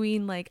I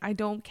doing? Like, I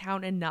don't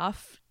count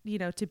enough, you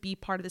know, to be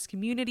part of this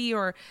community,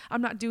 or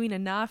I'm not doing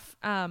enough.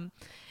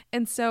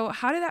 And so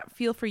how did that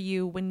feel for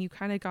you when you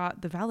kind of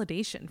got the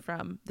validation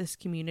from this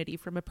community,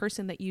 from a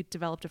person that you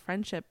developed a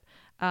friendship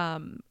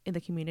in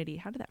the community?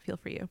 How did that feel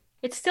for you?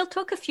 It still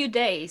took a few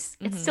days.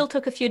 It Mm-hmm. still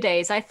took a few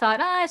days. I thought,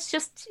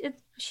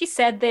 she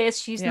said this,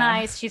 she's Yeah.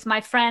 nice, she's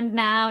my friend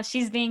now,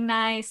 she's being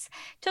nice.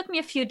 It took me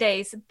a few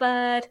days,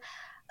 but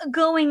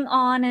going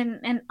on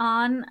and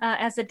on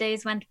as the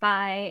days went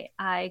by,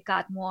 I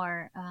got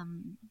more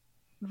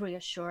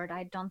reassured.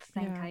 I don't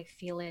think Yeah. I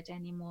feel it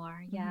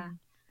anymore. Yeah.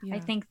 Mm-hmm. I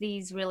Yeah. think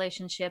these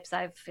relationships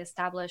I've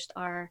established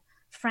are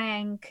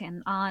frank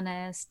and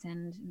honest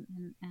and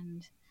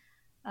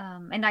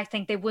I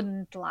think they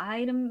wouldn't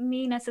lie to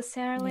me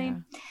necessarily. Yeah.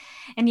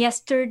 And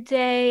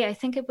yesterday, I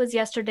think it was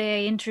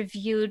yesterday, I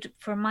interviewed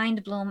for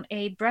Mindbloom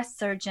a breast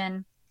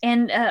surgeon.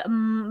 And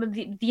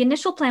the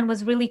initial plan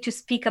was really to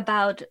speak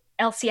about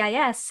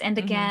LCIS. And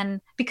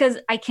again, because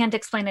I can't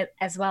explain it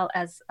as well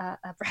as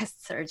a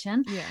breast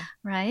surgeon, Yeah.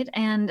 right?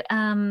 And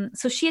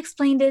so she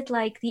explained it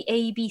like the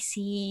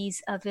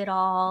ABCs of it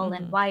all,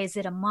 and why is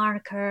it a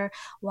marker?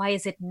 Why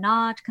is it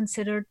not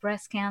considered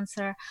breast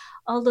cancer?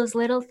 All those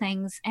little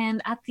things.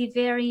 And at the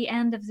very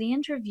end of the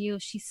interview,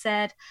 she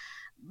said,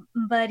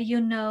 but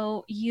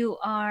you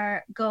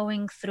are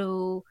going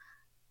through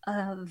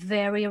a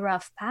very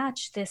rough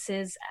patch. This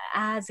is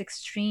as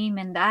extreme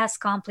and as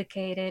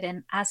complicated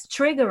and as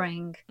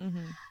triggering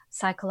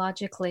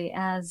psychologically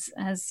as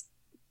as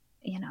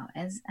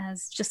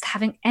just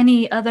having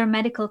any other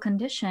medical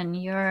condition.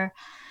 You're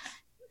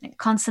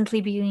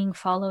constantly being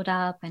followed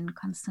up and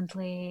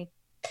constantly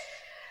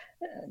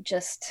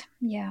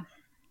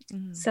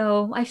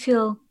so I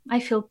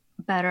feel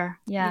better.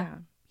 Yeah.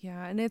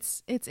 And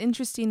it's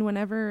interesting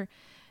whenever,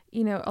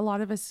 a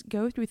lot of us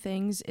go through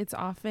things, it's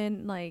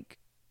often like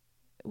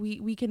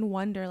we can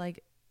wonder,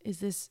 like, is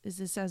this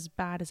as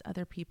bad as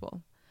other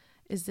people?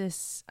 Is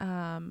this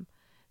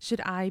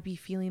should I be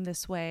feeling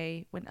this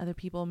way when other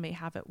people may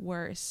have it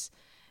worse?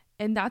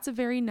 And that's a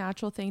very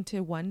natural thing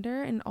to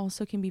wonder, and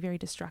also can be very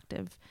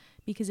destructive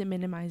because it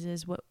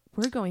minimizes what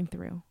we're going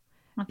through.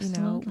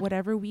 Absolutely.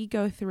 Whatever we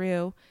go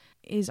through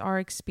is our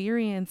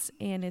experience,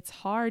 and it's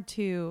hard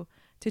to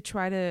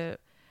try to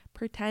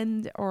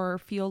pretend or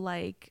feel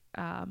like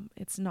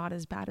it's not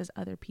as bad as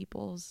other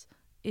people's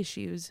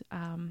issues.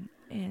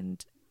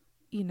 And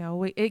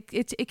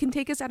it can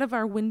take us out of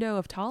our window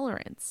of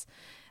tolerance.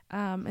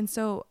 And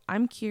so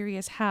I'm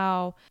curious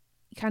how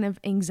kind of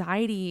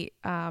anxiety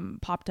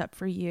popped up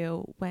for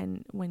you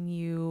when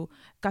you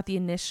got the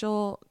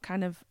initial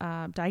kind of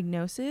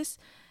diagnosis,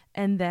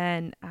 and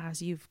then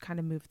as you've kind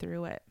of moved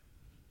through it.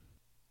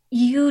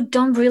 You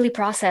don't really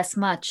process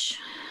much.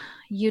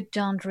 You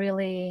don't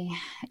really,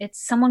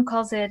 someone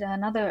calls it,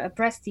 a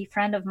breasty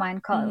friend of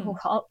mine who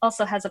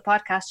also has a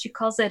podcast, she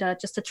calls it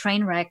just a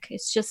train wreck.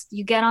 It's just,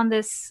 you get on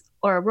this,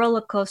 or a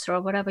roller coaster,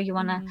 or whatever you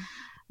want to,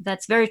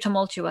 that's very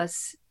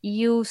tumultuous.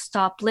 You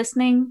stop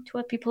listening to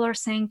what people are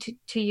saying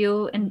to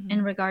you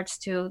in regards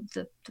to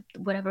the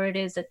whatever it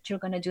is that you're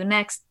going to do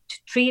next to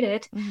treat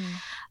it.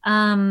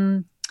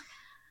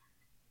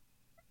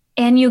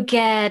 And you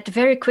get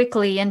very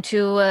quickly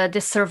into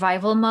this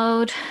survival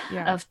mode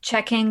of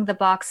checking the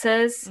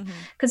boxes,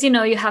 because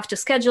you have to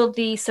schedule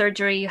the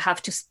surgery, you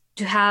have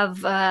to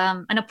have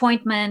an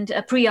appointment,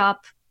 a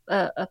pre-op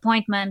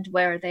appointment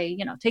where they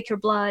take your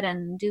blood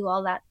and do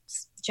all that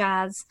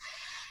jazz.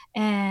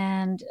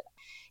 And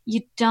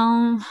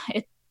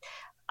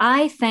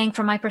I think,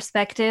 from my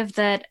perspective,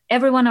 that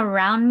everyone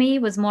around me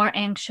was more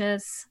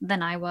anxious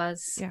than I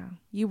was. Yeah.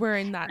 You were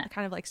in that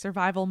kind of like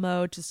survival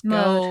mode, just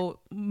go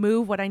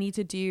move what I need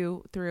to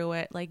do through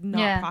it, like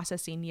not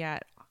processing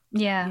yet.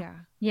 Yeah.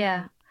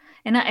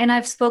 And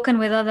I've spoken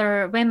with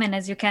other women,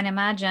 as you can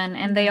imagine,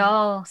 and they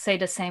all say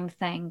the same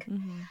thing.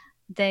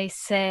 They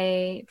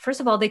say, first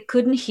of all, they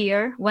couldn't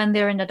hear when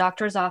they're in the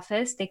doctor's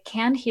office. They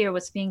can't hear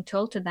what's being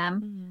told to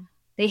them.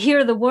 They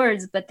hear the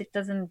words, but it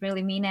doesn't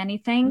really mean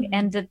anything.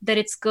 And that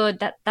it's good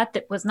that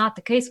was not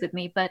the case with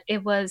me, but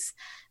it was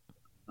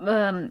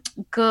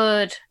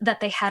good that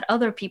they had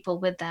other people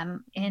with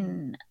them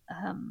in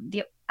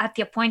at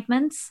the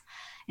appointments,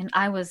 and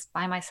I was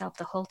by myself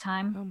the whole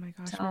time. Oh my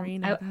gosh, so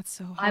Marina, that's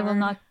so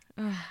hard.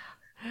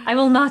 I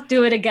will not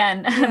do it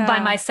again by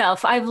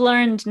myself. I've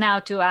learned now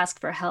to ask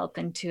for help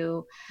and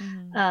to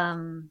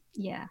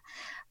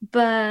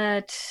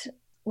but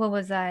what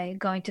was I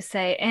going to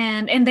say?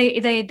 And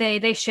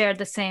they shared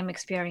the same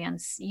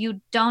experience.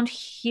 You don't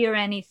hear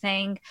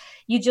anything.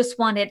 You just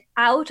want it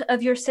out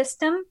of your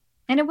system.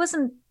 And it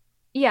wasn't,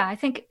 I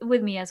think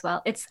with me as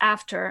well, it's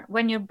after,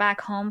 when you're back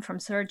home from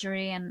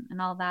surgery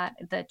and all that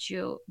that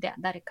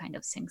it kind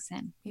of sinks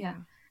in. Yeah.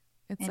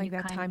 It's and like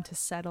that time to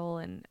settle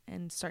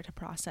and start to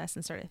process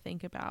and start to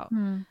think about.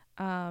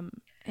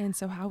 And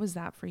so how was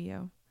that for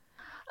you?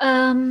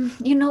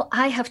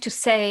 I have to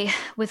say,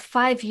 with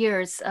 5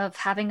 years of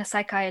having a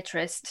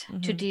psychiatrist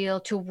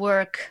to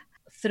work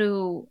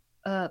through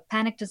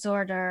panic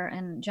disorder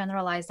and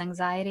generalized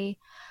anxiety,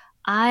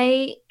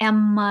 I am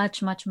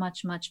much, much,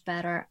 much, much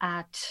better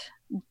at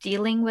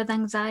dealing with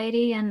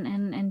anxiety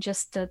and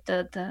just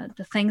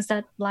the things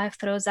that life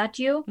throws at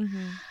you.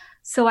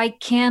 So I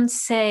can't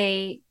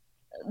say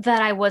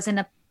that I was in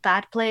a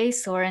bad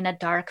place or in a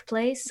dark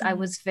place. I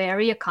was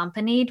very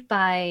accompanied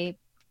by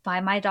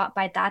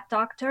that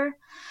doctor.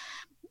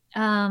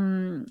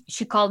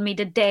 She called me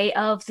the day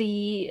of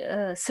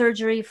the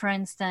surgery, for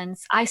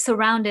instance.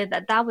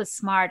 That was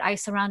smart. I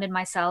surrounded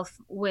myself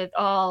with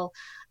all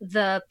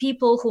the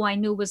people who I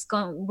knew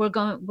were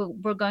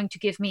going to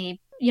give me,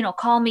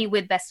 call me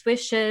with best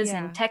wishes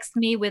and text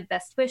me with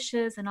best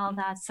wishes and all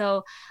that.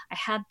 So I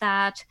had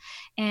that,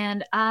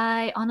 and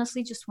I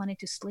honestly just wanted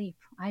to sleep.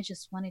 I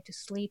just wanted to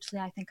sleep. So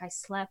I think I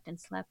slept and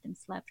slept and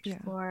slept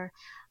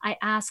I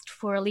asked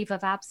for a leave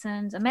of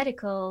absence, a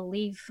medical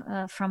leave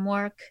from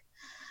work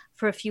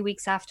for a few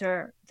weeks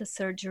after the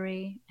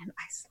surgery, and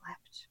I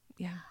slept.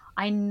 Yeah.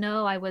 I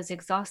know I was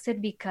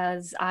exhausted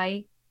because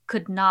I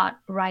could not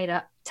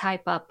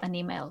type up an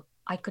email.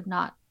 I did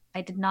not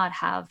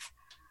have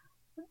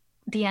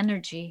the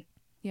energy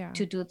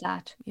to do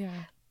that.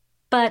 Yeah.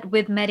 But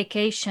with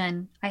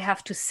medication, I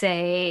have to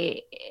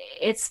say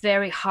it's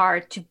very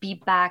hard to be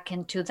back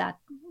into that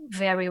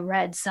very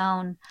red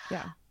zone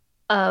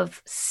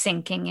of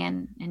sinking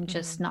in and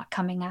just not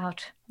coming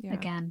out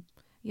again.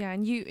 Yeah,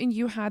 and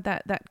you had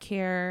that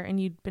care, and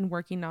you'd been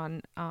working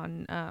on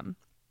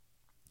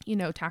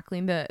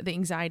tackling the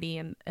anxiety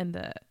and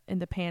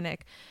the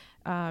panic,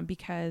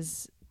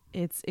 because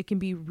it can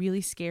be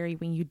really scary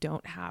when you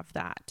don't have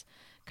that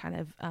kind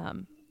of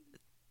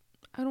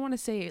I don't want to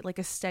say like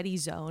a steady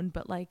zone,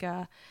 but like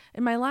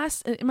in my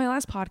last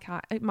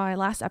podcast, my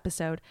last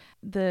episode,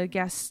 the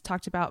guest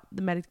talked about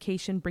the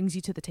medication brings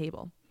you to the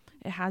table.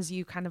 It has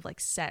you kind of like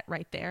set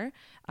right there.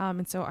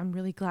 And so I'm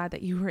really glad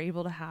that you were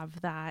able to have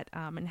that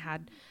and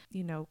had,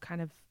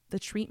 kind of the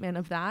treatment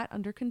of that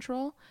under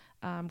control,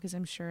 because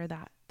I'm sure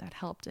that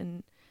helped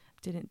and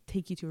didn't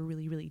take you to a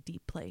really, really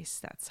deep place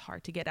that's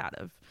hard to get out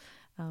of.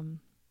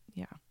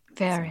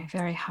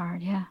 Very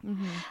hard. Yeah.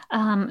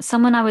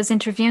 Someone I was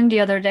interviewing the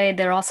other day,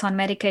 they're also on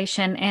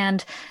medication,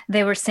 and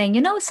they were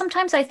saying,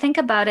 sometimes I think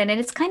about it and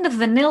it's kind of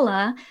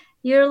vanilla.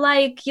 You're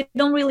like, you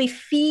don't really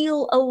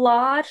feel a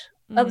lot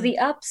of the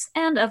ups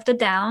and of the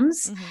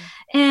downs.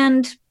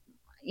 And,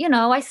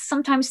 I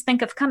sometimes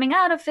think of coming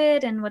out of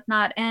it and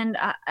whatnot. And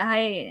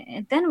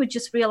I then we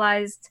just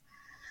realized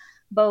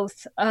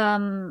both,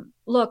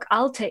 look,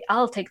 I'll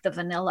take the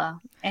vanilla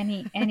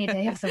any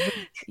day of the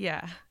week.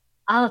 Yeah.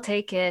 I'll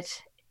take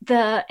it.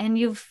 And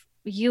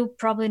you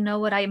probably know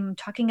what I'm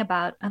talking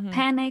about. A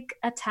panic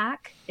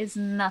attack is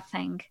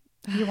nothing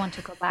you want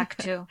to go back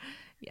to.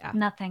 Yeah.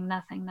 Nothing.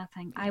 Yeah.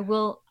 I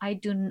will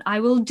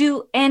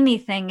do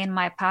anything in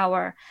my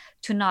power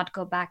to not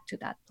go back to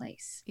that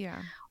place.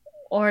 Yeah.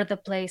 Or the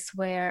place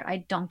where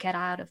I don't get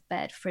out of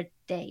bed for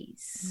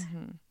days.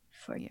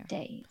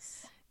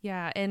 Days.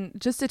 Yeah. And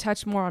just to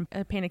touch more on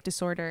a panic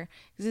disorder,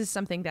 this is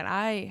something that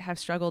I have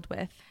struggled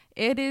with.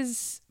 It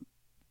is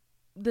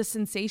the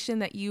sensation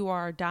that you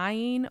are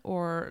dying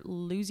or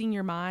losing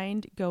your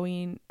mind,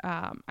 going,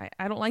 I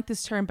don't like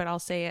this term, but I'll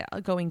say it,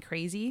 going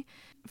crazy.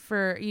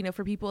 For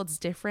people, it's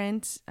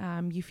different.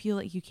 You feel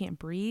like you can't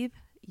breathe.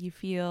 You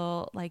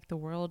feel like the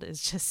world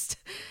is just,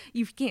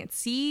 you can't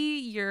see,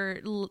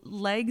 your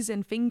legs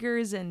and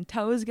fingers and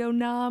toes go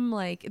numb.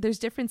 Like there's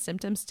different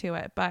symptoms to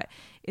it, but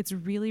it's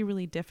really,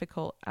 really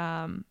difficult.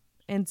 And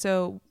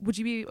so would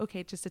you be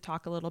okay just to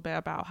talk a little bit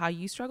about how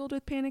you struggled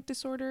with panic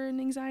disorder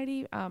and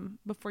anxiety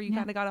before you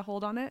kind of got a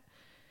hold on it?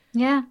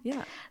 Yeah.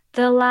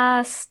 The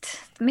last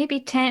maybe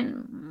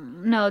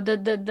 10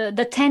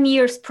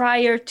 years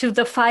prior to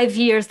the 5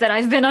 years that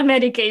I've been on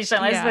medication,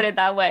 let's put it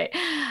that way.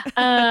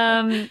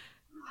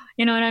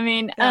 You know what I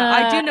mean?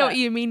 I do know what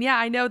you mean. Yeah,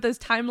 I know those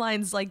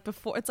timelines, like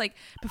before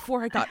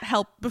I got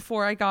help,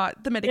 before I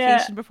got the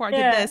medication, before I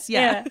did this.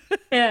 Yeah.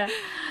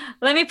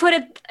 Let me put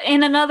it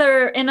in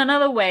another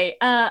way.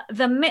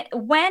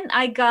 When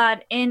I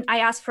got in, I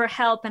asked for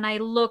help and I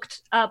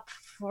looked up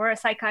for a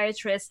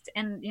psychiatrist,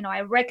 and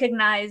I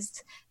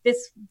recognized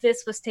this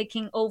was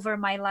taking over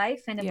my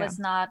life, and it was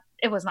not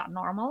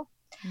normal,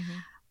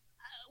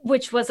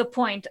 which was a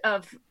point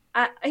of,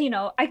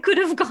 I could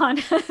have gone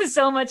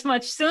so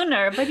much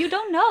sooner, but you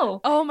don't know.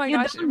 Oh my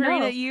gosh,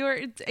 Marina, you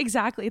are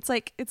exactly. It's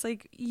like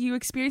you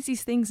experience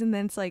these things, and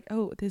then it's like,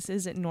 oh, this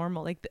isn't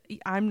normal. Like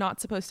I'm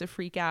not supposed to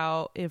freak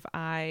out if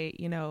I,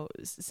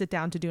 sit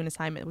down to do an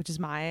assignment, which is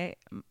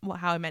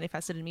how it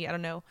manifested in me. I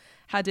don't know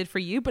how it did for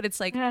you, but it's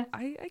like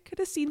I could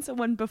have seen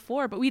someone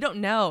before, but we don't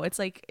know. It's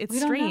like it's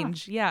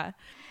strange. Yeah.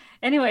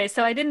 Anyway,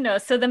 so I didn't know.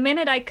 So the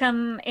minute I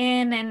come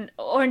in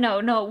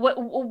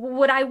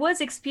what I was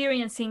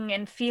experiencing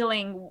and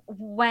feeling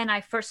when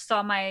I first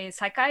saw my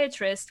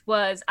psychiatrist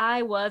was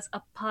I was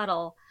a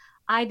puddle.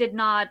 I did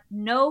not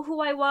know who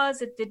I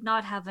was. It did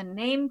not have a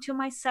name to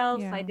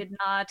myself. I did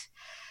not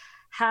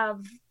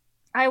have,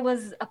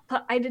 that's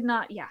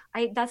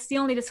the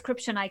only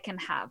description I can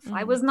have.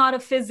 I was not a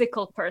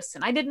physical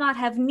person. I did not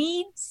have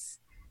needs.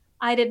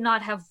 I did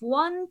not have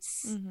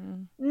wants,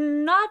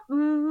 not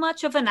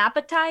much of an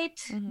appetite,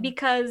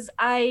 because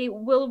I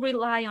will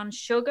rely on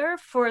sugar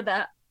for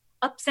the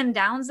ups and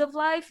downs of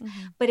life.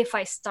 But if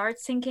I start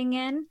sinking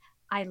in,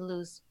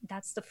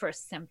 that's the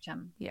first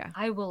symptom. Yeah.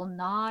 I will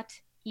not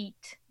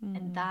eat.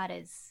 And that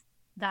is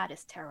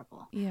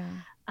terrible. Yeah.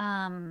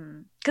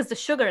 Because the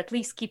sugar at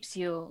least keeps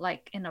you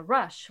like in a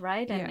rush,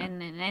 right?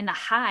 And in a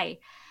high,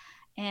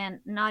 and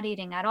not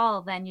eating at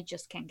all, then you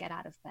just can't get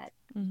out of bed.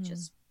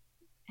 Just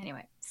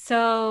anyway.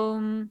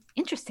 So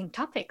interesting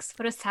topics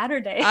for a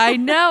Saturday. I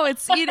know,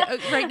 it's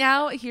right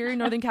now here in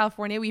Northern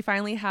California, we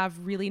finally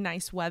have really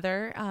nice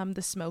weather.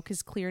 The smoke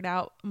has cleared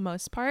out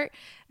most part,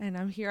 and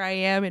I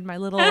am in my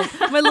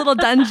little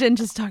dungeon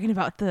just talking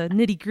about the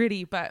nitty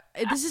gritty. But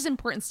this is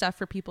important stuff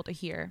for people to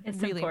hear. It's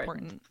really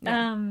important.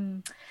 Yeah.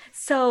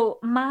 So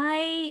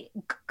my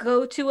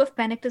go-to of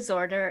panic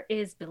disorder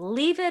is,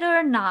 believe it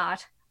or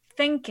not,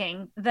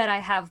 thinking that I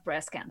have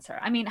breast cancer.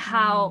 I mean,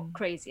 how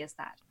crazy is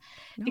that?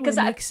 No, because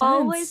I've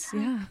always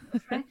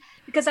right?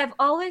 Because I've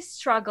always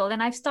struggled,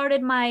 and I've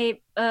started my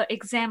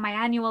my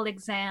annual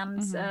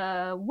exams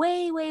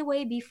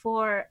way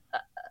before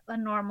a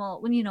normal,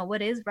 when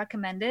what is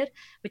recommended,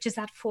 which is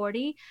at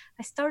 40.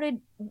 I started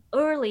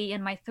early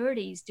in my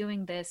 30s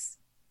doing this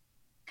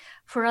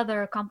for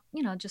other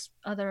just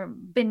other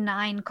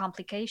benign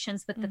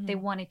complications, but that they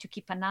wanted to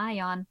keep an eye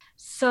on.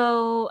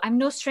 So I'm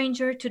no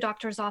stranger to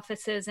doctors'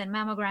 offices and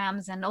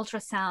mammograms and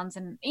ultrasounds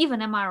and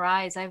even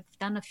MRIs. I've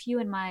done a few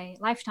in my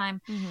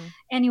lifetime.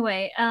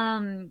 Anyway,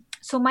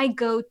 so my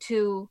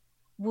go-to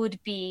would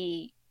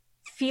be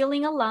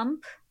feeling a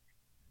lump,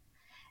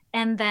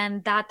 and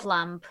then that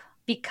lump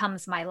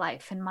becomes my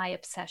life and my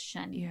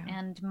obsession,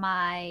 and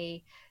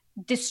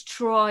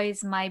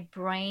destroys my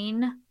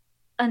brain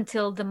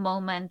until the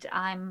moment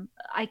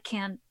I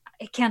can't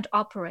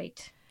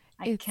operate.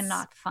 I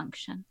cannot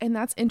function. And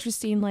that's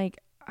interesting. Like,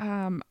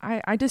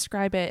 I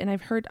describe it, and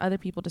I've heard other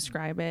people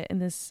describe it,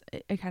 and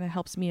it kind of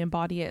helps me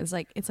embody it. It's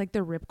like the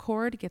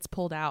ripcord gets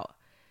pulled out,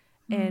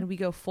 and we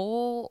go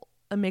full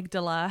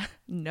amygdala,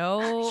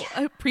 no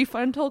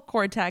prefrontal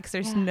cortex.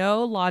 There's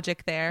no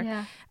logic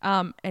there.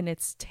 And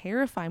it's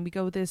terrifying. We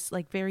go this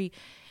very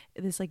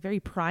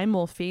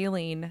primal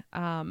feeling.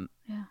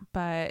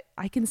 But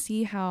I can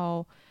see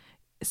how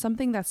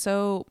something that's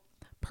so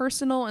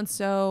personal and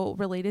so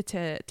related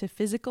to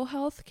physical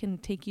health can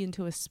take you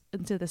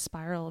into the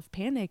spiral of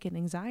panic and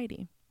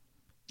anxiety.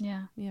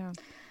 Yeah.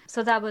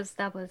 So that was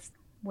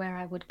where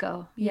I would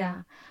go.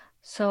 Yeah.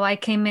 So I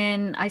came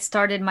in, I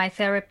started my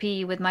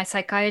therapy with my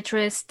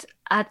psychiatrist.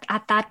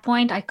 At that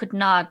point, I could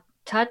not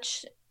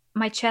touch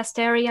my chest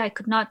area. I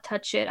could not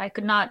touch it. I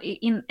could not,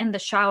 in the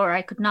shower,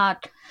 I could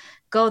not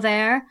go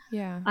there.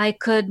 I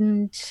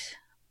couldn't,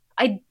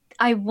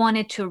 I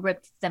wanted to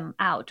rip them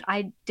out.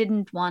 I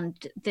didn't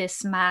want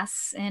this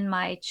mass in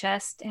my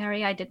chest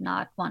area. I did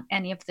not want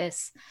any of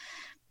this.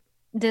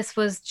 This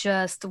was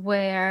just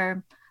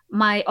where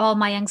all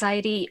my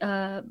anxiety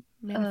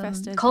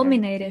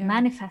culminated.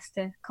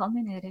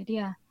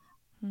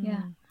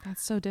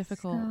 That's so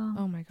difficult.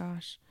 Oh my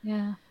gosh.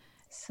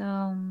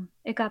 So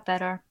it got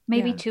better.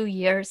 Maybe 2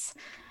 years.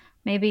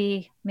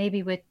 Maybe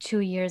with 2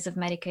 years of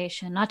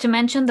medication, not to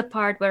mention the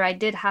part where I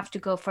did have to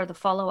go for the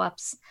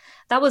follow-ups.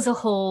 That was a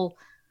whole,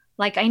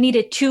 I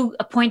needed 2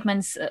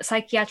 appointments,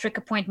 psychiatric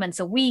appointments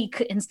a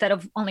week instead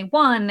of only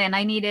 1. And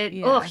I needed,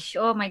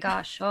 oh my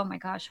gosh.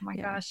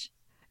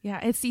 Yeah.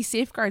 It's these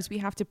safeguards we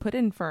have to put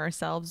in for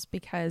ourselves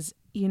because,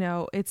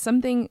 it's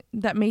something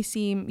that may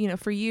seem,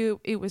 for you,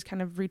 it was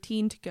kind of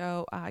routine to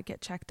go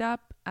get checked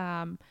up.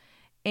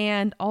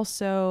 And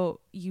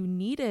also you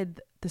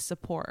needed the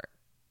support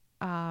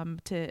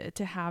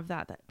to have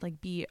that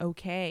be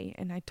okay.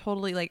 And I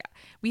totally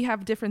we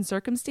have different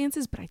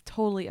circumstances, but I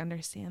totally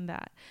understand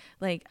that.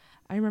 I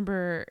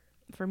remember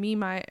for me,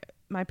 my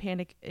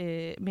panic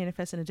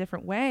manifests in a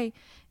different way,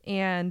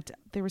 and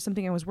there was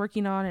something I was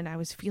working on, and I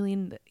was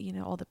feeling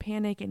all the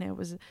panic, and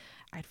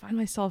I'd find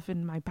myself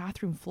in my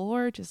bathroom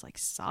floor just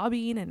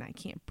sobbing, and I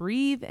can't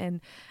breathe,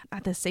 and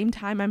at the same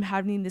time I'm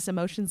having these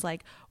emotions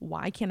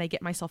why can't I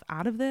get myself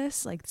out of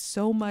this,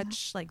 so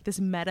much this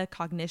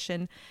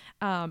metacognition,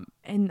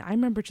 and I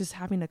remember just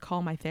having to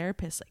call my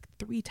therapist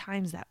 3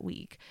 times that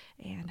week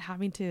and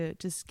having to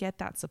just get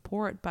that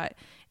support. But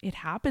it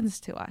happens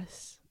to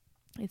us.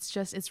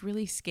 It's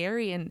really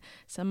scary, and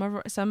some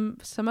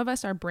of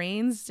us, our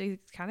brains, they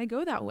kind of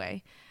go that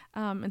way,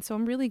 and so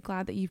I'm really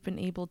glad that you've been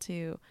able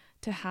to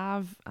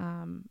have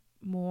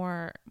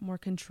more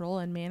control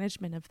and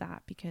management of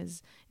that,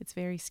 because it's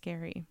very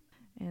scary.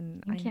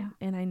 And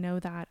I know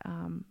that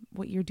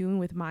what you're doing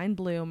with Mind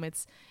Bloom,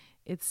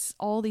 it's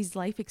all these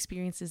life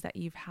experiences that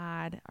you've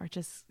had are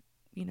just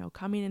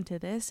coming into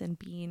this and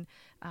being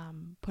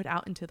put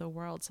out into the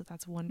world. So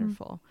that's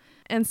wonderful.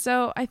 And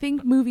so I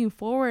think moving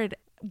forward,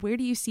 where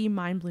do you see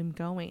Mind Bloom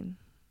going?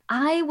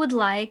 I would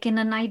in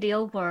an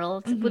ideal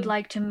world, would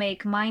like to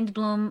make Mind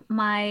Bloom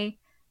my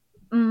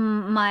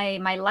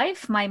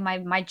life,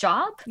 my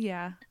job,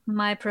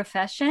 my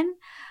profession.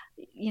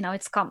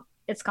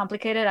 It's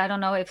complicated. I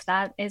don't know if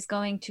that is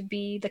going to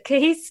be the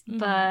case,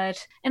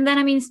 but, and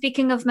then,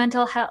 speaking of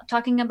mental health,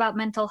 talking about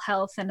mental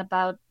health and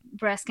about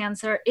breast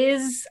cancer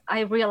is, I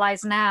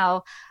realize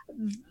now,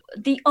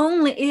 the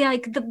only,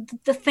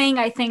 the thing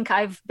I think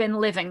I've been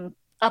living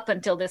up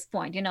until this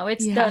point.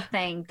 It's the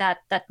thing that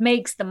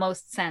makes the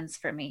most sense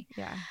for me.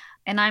 Yeah.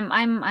 And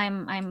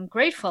I'm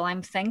grateful.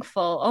 I'm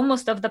thankful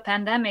almost of the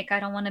pandemic. I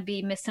don't want to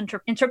be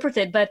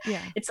misinterpreted, but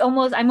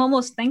I'm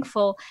almost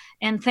thankful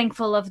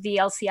of the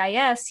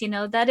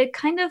LCIS, that it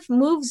kind of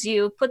moves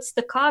you, puts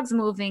the cogs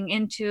moving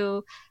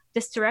into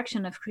this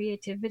direction of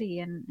creativity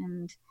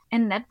and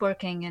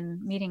networking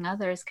and meeting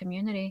others,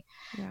 community.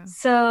 Yeah.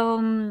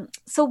 So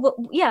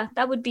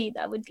that would be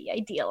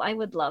ideal. I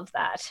would love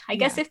that. I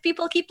guess if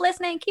people keep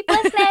listening.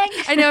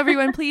 I know,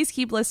 everyone, please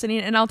keep listening,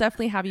 and I'll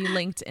definitely have you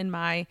linked in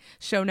my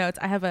show notes.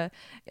 I have a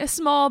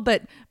small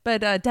but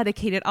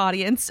dedicated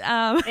audience.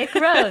 It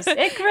grows.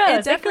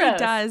 It definitely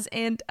does.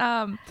 And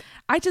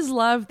I just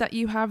love that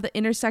you have the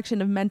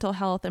intersection of mental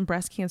health and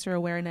breast cancer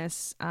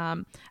awareness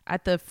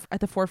at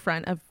the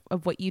forefront of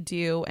what you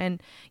do.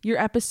 And your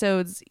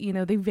episodes,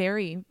 they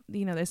vary.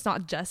 It's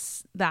not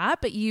just that,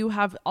 but you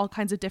have all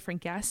kinds of different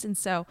guests. And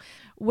so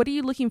what are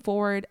you looking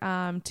forward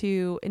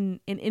to in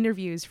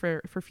interviews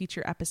for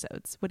future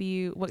episodes?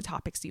 What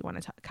topics do you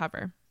want to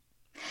cover?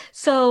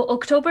 So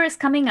October is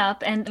coming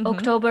up, and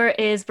October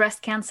is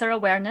Breast Cancer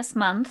Awareness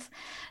Month.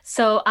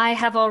 So I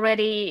have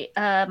already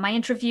my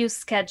interviews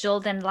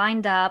scheduled and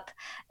lined up.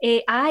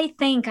 I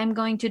think I'm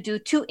going to do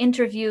 2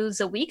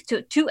 interviews a week,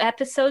 two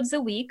episodes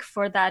a week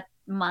for that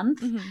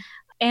month.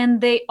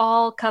 And they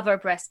all cover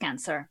breast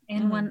cancer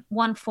in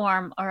one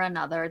form or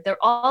another. They're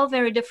all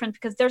very different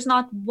because there's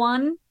not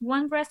one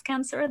breast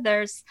cancer.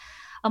 There's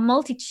a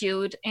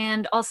multitude,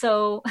 and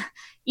also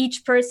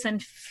each person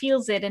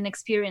feels it and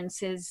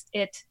experiences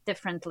it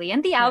differently,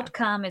 and the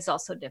outcome is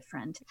also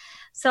different.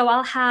 So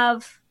I'll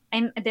have,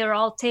 and they're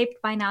all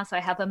taped by now, so I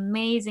have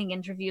amazing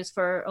interviews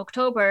for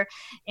October,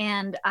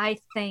 and I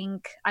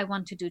think I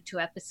want to do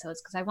 2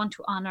 episodes because I want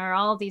to honor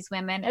all these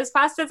women as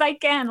fast as I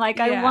can.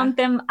 I want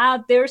them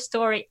out, their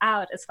story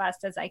out as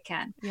fast as I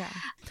can. Yeah.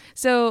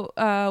 So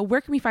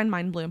where can we find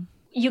Mind Bloom?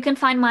 You can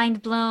find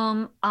Mind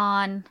Bloom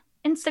on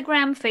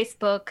Instagram,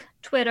 Facebook,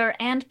 Twitter,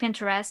 and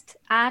Pinterest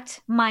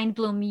at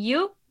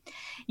MindBloomU.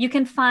 You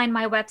can find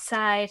my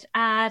website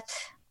at,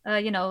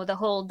 the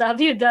whole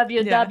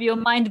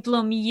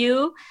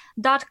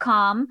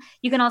www.mindbloomu.com.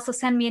 You can also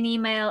send me an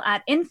email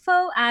at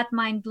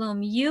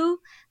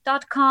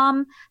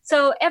info@mindbloomu.com.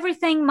 So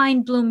everything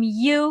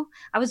MindBloomU.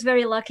 I was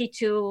very lucky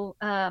to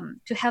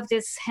have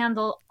this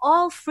handle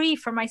all free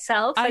for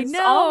myself. I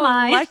know, all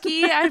mine.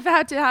 Lucky. I've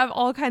had to have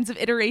all kinds of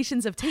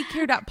iterations of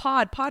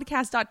takecare.pod,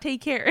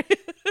 podcast.takecare.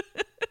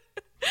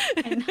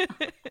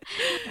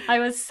 I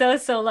was so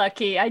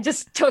lucky. I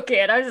just took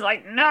it. I was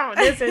like, no,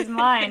 this is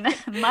mine.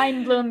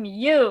 Mind Bloom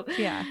You.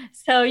 Yeah.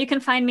 So you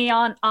can find me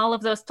on all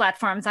of those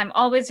platforms. I'm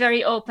always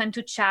very open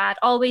to chat.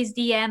 Always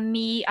DM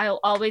me. I'll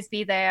always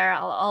be there.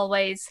 I'll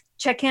always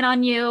check in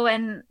on you.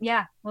 And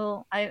I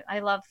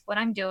love what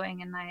I'm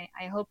doing, and I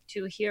hope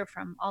to hear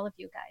from all of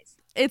you guys.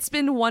 It's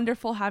been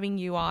wonderful having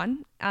you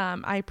on.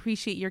 I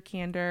appreciate your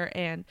candor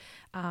and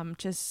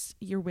just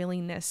your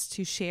willingness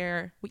to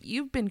share what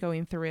you've been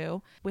going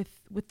through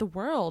with the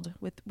world,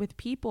 with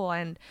people.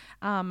 And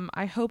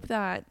I hope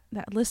that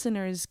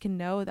listeners can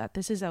know that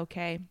this is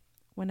okay.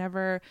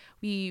 Whenever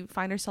we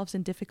find ourselves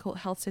in difficult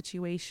health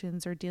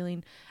situations or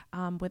dealing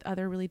with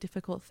other really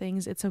difficult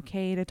things, it's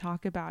okay to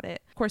talk about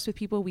it. Of course, with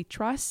people we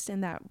trust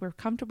and that we're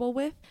comfortable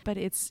with, but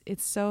it's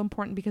so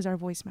important because our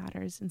voice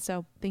matters. And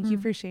so thank you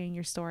for sharing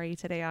your story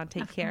today on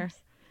Take Care.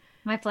 Course.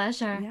 My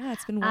pleasure. Yeah,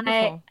 it's been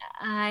wonderful.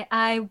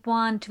 I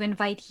want to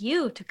invite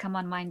you to come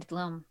on Mind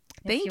Bloom.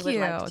 Thank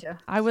you.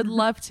 I would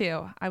love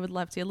to. A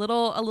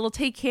little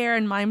Take Care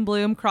and Mind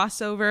Bloom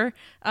crossover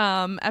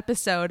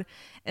episode.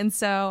 And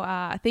so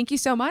thank you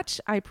so much.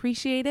 I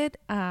appreciate it.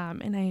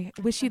 And I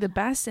wish you the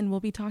best, and we'll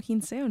be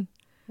talking soon.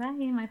 Bye.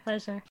 My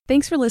pleasure.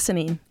 Thanks for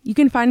listening. You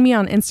can find me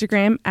on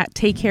Instagram at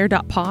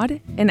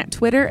takecare.pod and at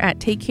Twitter at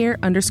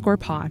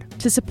takecare_pod.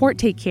 To support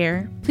Take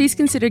Care, please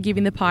consider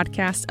giving the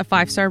podcast a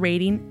 5-star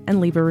rating and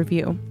leave a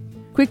review.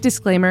 Quick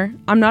disclaimer,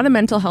 I'm not a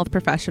mental health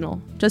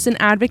professional, just an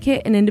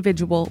advocate and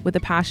individual with a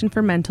passion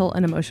for mental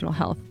and emotional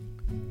health.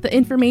 The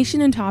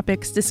information and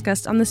topics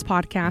discussed on this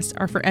podcast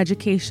are for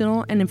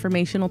educational and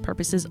informational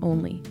purposes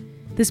only.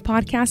 This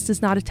podcast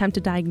does not attempt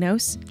to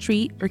diagnose,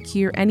 treat, or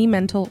cure any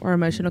mental or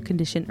emotional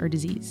condition or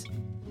disease.